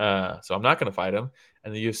 So I'm not going to fight him.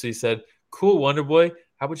 And the UFC said, cool, Wonder Boy,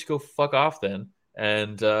 how about you go fuck off then?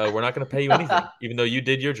 And we're not going to pay you anything, even though you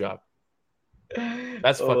did your job.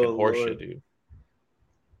 That's fucking horseshit, dude.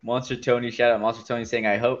 Monster Tony, shout out Monster Tony saying,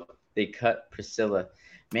 I hope they cut Priscilla.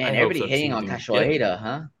 Man, everybody hating on Cachoeira,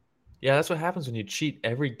 huh? Yeah, that's what happens when you cheat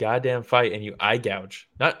every goddamn fight and you eye gouge.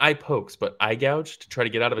 Not eye pokes, but eye gouge to try to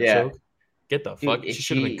get out of a choke. Get the fuck. She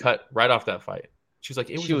should have been cut right off that fight. She was like,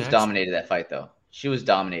 she was dominated that fight, though. She was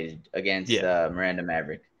dominated against Miranda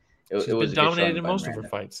Maverick. She's been dominated in most of her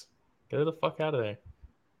fights. Get her the fuck out of there.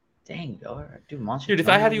 Dang, dude, Monster. Dude, if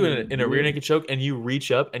I have you in a rear naked choke and you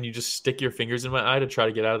reach up and you just stick your fingers in my eye to try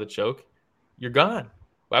to get out of the choke, you're gone.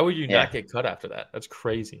 Why would you not get cut after that? That's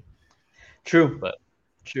crazy. True. But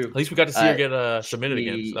true. At least we got to see her get submitted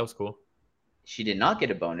again. So that was cool. She did not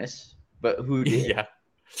get a bonus, but who did?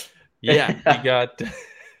 Yeah, we got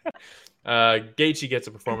Gaethje gets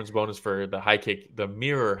a performance bonus for the high kick, the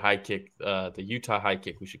mirror high kick, the Utah high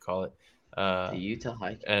kick, we should call it. The Utah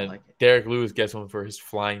high kick. And Derek Lewis gets one for his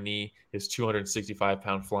flying knee, his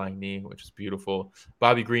 265-pound flying knee, which is beautiful.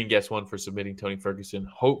 Bobby Green gets one for submitting Tony Ferguson,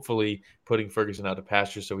 hopefully putting Ferguson out of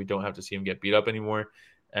pasture so we don't have to see him get beat up anymore.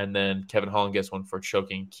 And then Kevin Holland gets one for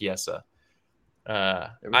choking Chiesa.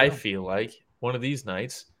 I feel like one of these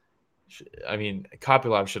nights, I mean,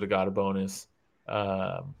 Kopylov should have got a bonus.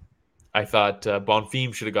 I thought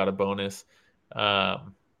Bonfim should have got a bonus.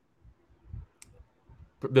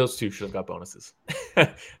 Those two should have got bonuses.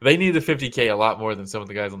 They need the 50K a lot more than some of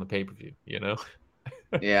the guys on the pay-per-view, you know?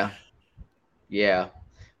 Yeah. Yeah.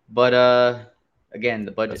 But again,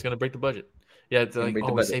 the budget. That's gonna break the budget. Yeah, it's like,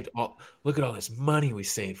 we saved look at all this money we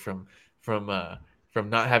saved from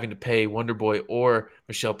not having to pay Wonder Boy or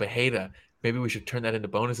Michelle Pereira. Maybe we should turn that into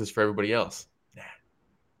bonuses for everybody else. Nah.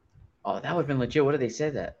 Oh, that would have been legit. What did they say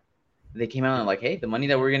that? They came out and like, hey, the money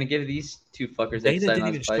that we're gonna give these two fuckers. They didn't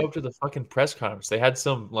even show up to the fucking press conference. They had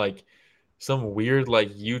some weird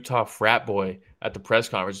like Utah frat boy at the press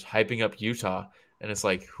conference hyping up Utah, and it's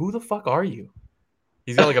like, who the fuck are you?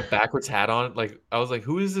 He's got like a backwards hat on. Like, I was like,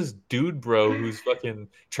 who is this dude, bro, who's fucking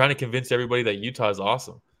trying to convince everybody that Utah is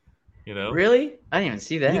awesome? You know? Really? I didn't even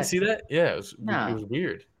see that. You didn't see that? Yeah, it was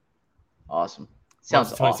weird. Awesome.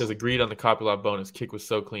 Sounds Tony awesome. says agreed on the copyleft bonus. Kick was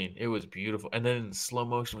so clean. It was beautiful. And then in slow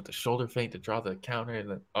motion with the shoulder feint to draw the counter, and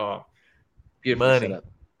then beautiful money. Setup.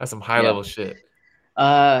 That's some high level shit.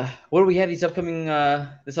 What do we have this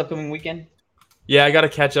upcoming weekend? Yeah, I got to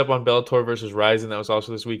catch up on Bellator versus Ryzen. That was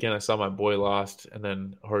also this weekend. I saw my boy lost, and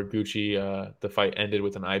then Horiguchi, the fight ended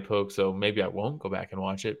with an eye poke, so maybe I won't go back and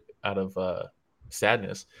watch it out of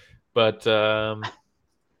sadness. But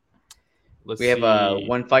we have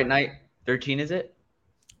one fight night. 13, is it?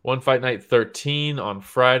 One fight night 13 on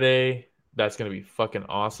Friday. That's going to be fucking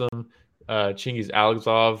awesome. Chingiz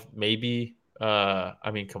Alexov, maybe.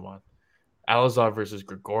 I mean, come on. Alexov versus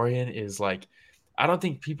Gregorian is like, I don't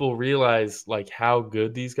think people realize like how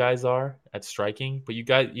good these guys are at striking. But you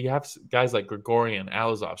have guys like Gregorian,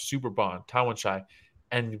 Alexov, Superbond, Tawanchai,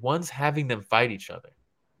 and one's having them fight each other.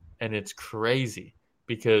 And it's crazy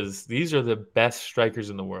because these are the best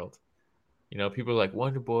strikers in the world. You know, people are like,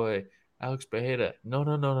 Wonder Boy, Alex Pereira.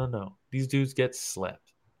 No. These dudes get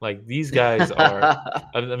slept. Like, these guys are,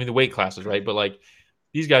 I mean, the weight classes, right? But, like,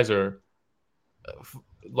 these guys are,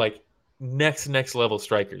 like, next level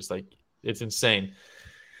strikers. Like, it's insane.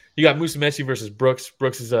 You got Musumeci versus Brooks.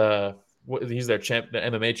 Brooks is he's their the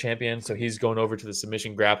MMA champion, so he's going over to the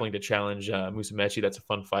submission grappling to challenge Musumeci. That's a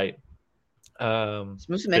fun fight. Does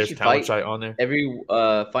Musumeci fight on there every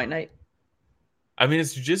fight night? I mean,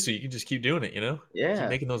 it's jiu-jitsu. You can just keep doing it, you know? Yeah. Keep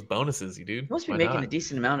making those bonuses, dude. He must be making a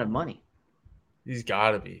decent amount of money. He's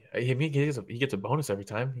got to be. He gets a bonus every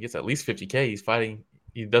time. He gets at least 50K. He's fighting.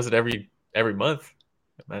 He does it every month.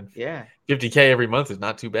 Man, yeah. 50K every month is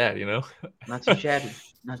not too bad, you know? Not too shabby.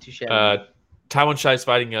 Not too shabby. Tawanchai's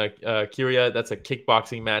fighting Kiria. That's a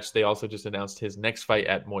kickboxing match. They also just announced his next fight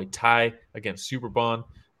at Muay Thai against Superbond.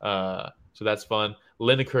 So that's fun.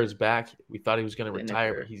 Lineker's back. We thought he was going to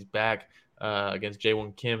retire, but he's back. Against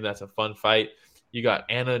Jaewon Kim. That's a fun fight. You got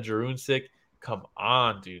Anna Jarunsik. Come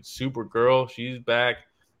on, dude. Supergirl. She's back.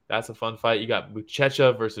 That's a fun fight. You got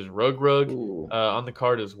Buchecha versus Rug on the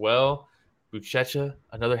card as well. Buchecha,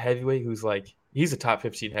 another heavyweight who's like, he's a top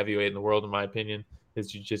 15 heavyweight in the world, in my opinion.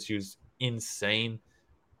 His jiu-jitsu is insane.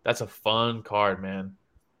 That's a fun card, man.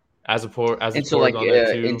 So like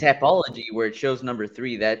in Tapology, where it shows number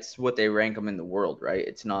 3, that's what they rank them in the world, right?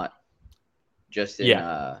 It's not just in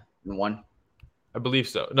one. I believe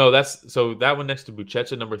so. No, that one next to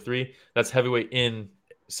Buchecha, number 3, that's heavyweight in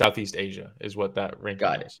Southeast Asia, is what that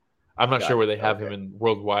ranking is. I'm not sure where they have him in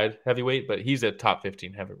worldwide heavyweight, but he's a top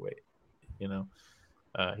 15 heavyweight. You know,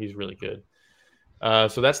 he's really good.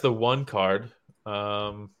 So that's the one card.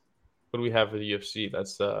 What do we have for the UFC?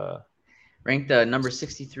 That's ranked number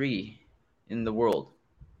 63 in the world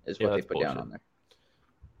is what they put down on there.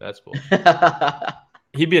 That's bullshit.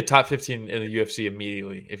 He'd be a top 15 in the UFC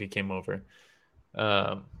immediately if he came over.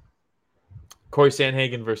 Corey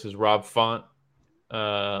Sandhagen versus Rob Font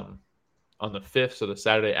on the 5th, so the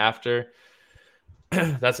Saturday after.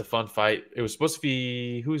 That's a fun fight. It was supposed to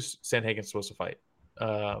be... Who's Sandhagen supposed to fight?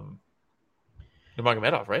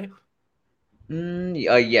 Nurmagomedov, right?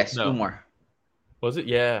 Yes, no. Umar. Was it?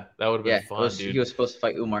 Yeah, that would have been fun, dude. He was supposed to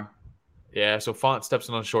fight Umar. Yeah, so Font steps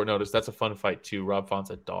in on short notice. That's a fun fight, too. Rob Font's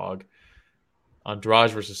a dog.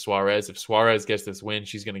 Andrade versus Suarez. If Suarez gets this win,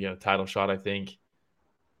 she's going to get a title shot, I think.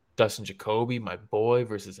 Dustin Jacoby, my boy,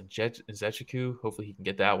 versus Nzechukwu. Hopefully he can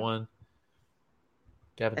get that one.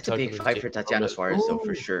 That's a big fight for Tatiana Suarez, though,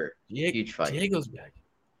 for sure. Huge fight. Diego's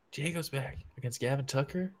back against Gavin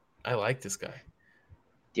Tucker. I like this guy.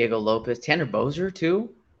 Diego Lopez. Tanner Boser,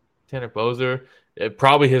 too. Tanner Boser.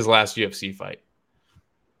 Probably his last UFC fight.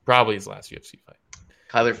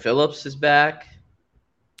 Kyler Phillips is back.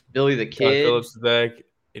 Billy the Kid. Kyler Phillips is back.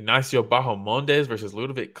 Ignacio Bahamondes versus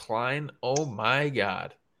Ludovic Klein. Oh, my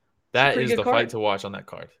God. That is the fight to watch on that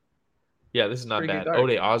card. Yeah, this is not bad.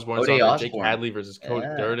 Ode Osborne's on there. Jake Hadley versus Cody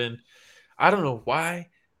Durden. I don't know why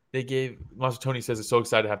they gave Tony says is so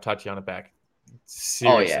excited to have Tatiana back.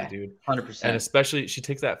 Seriously, dude. 100%. And especially she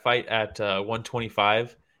takes that fight at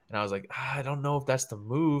 125, and I was like, I don't know if that's the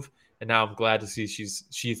move. And now I'm glad to see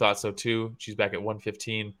she thought so too. She's back at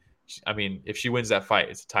 115. I mean, if she wins that fight,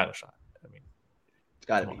 it's a title shot. I mean, it's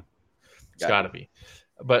gotta be. It's gotta be.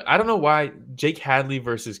 But I don't know why Jake Hadley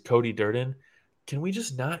versus Cody Durden. Can we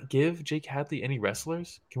just not give Jake Hadley any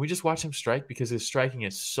wrestlers? Can we just watch him strike? Because his striking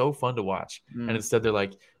is so fun to watch. And instead they're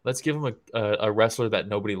like, let's give him a wrestler that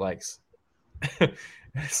nobody likes.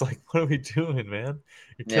 It's like, what are we doing, man?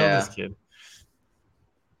 You're killing this kid.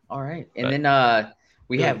 All right. And then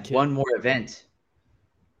we have one more event.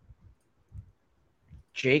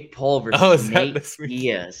 Jake Paul versus Nate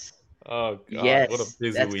Diaz. Oh, God. Yes, what a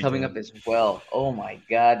busy that's weekend. coming up as well. Oh, my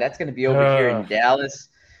God. That's going to be over here in Dallas.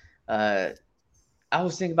 I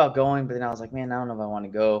was thinking about going, but then I was like, man, I don't know if I want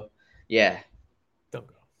to go. Yeah. Don't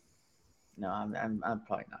go. No, I'm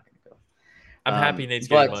probably not going to go. I'm happy Nate's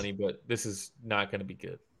getting money, but this is not going to be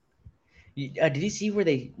good. Did you see where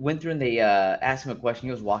they went through and they asked him a question?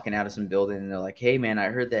 He was walking out of some building, and they're like, hey, man, I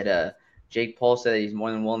heard that Jake Paul said that he's more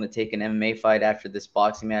than willing to take an MMA fight after this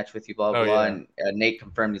boxing match with you, blah, blah, blah. And Nate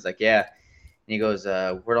confirmed. He's like, yeah. And he goes,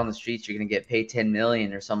 word on the streets, you're going to get paid $10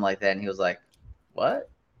 million or something like that. And he was like, what?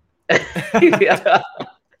 Was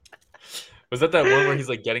that one where he's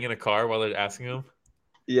like getting in a car while they're asking him?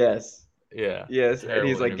 Yes. Yeah. Yes. And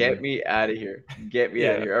he's like, get me out of here. Get me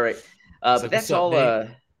out of here. All right. But like, that's all. I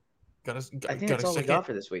think that's all we got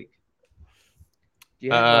for this week. Do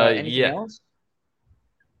you have anything else?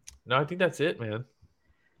 No, I think that's it, man.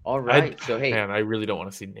 All right. So, hey. Man, I really don't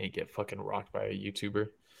want to see Nate get fucking rocked by a YouTuber.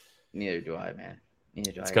 Neither do I, man.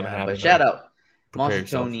 Neither do I. It's going to happen. But shout out. Monster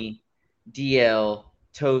Tony, DL,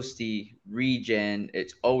 Toasty, Regen.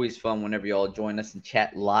 It's always fun whenever y'all join us and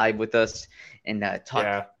chat live with us and talk.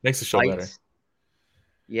 Yeah, makes the show better.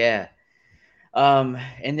 Yeah.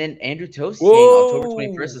 And then Andrew Toasty, October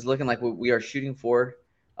 21st is looking like what we are shooting for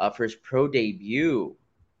his pro debut.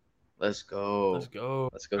 Let's go. Let's go.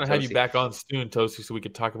 I'm going to have you back on soon, Toasty, so we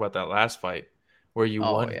could talk about that last fight where you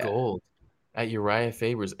won gold at Uriah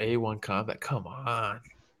Faber's A1 combat. Come on.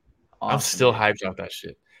 Awesome, I'm still hyped off that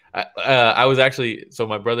shit. I was actually –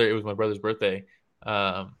 so it was my brother's birthday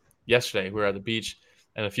yesterday. We were at the beach,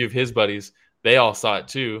 and a few of his buddies, they all saw it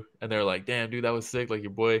too, and they were like, damn, dude, that was sick. Like, your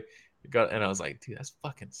boy got – and I was like, dude, that's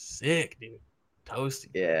fucking sick, dude. Toasty.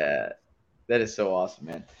 Yeah, that is so awesome,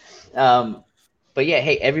 man. But, yeah,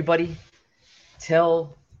 hey, everybody,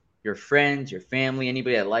 tell your friends, your family,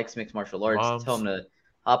 anybody that likes mixed martial arts, tell them to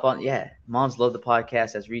hop on. Yeah, moms love the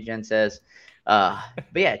podcast, as Regen says. But,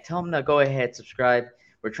 yeah, tell them to go ahead, subscribe.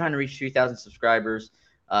 We're trying to reach 3,000 subscribers,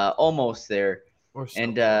 almost there.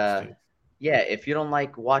 And, yeah, if you don't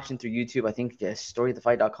like watching through YouTube, I think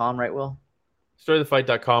storyofthefight.com, right, Will?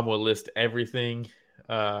 Storyofthefight.com will list everything.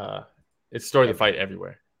 It's Story of the Fight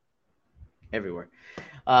everywhere. Everywhere.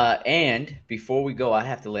 And before we go, I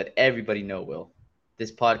have to let everybody know, Will,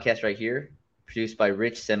 this podcast right here, produced by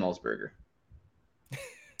Rich Semmelsberger.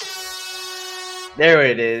 There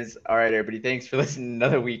it is. All right, everybody. Thanks for listening to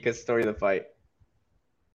another week of Story of the Fight.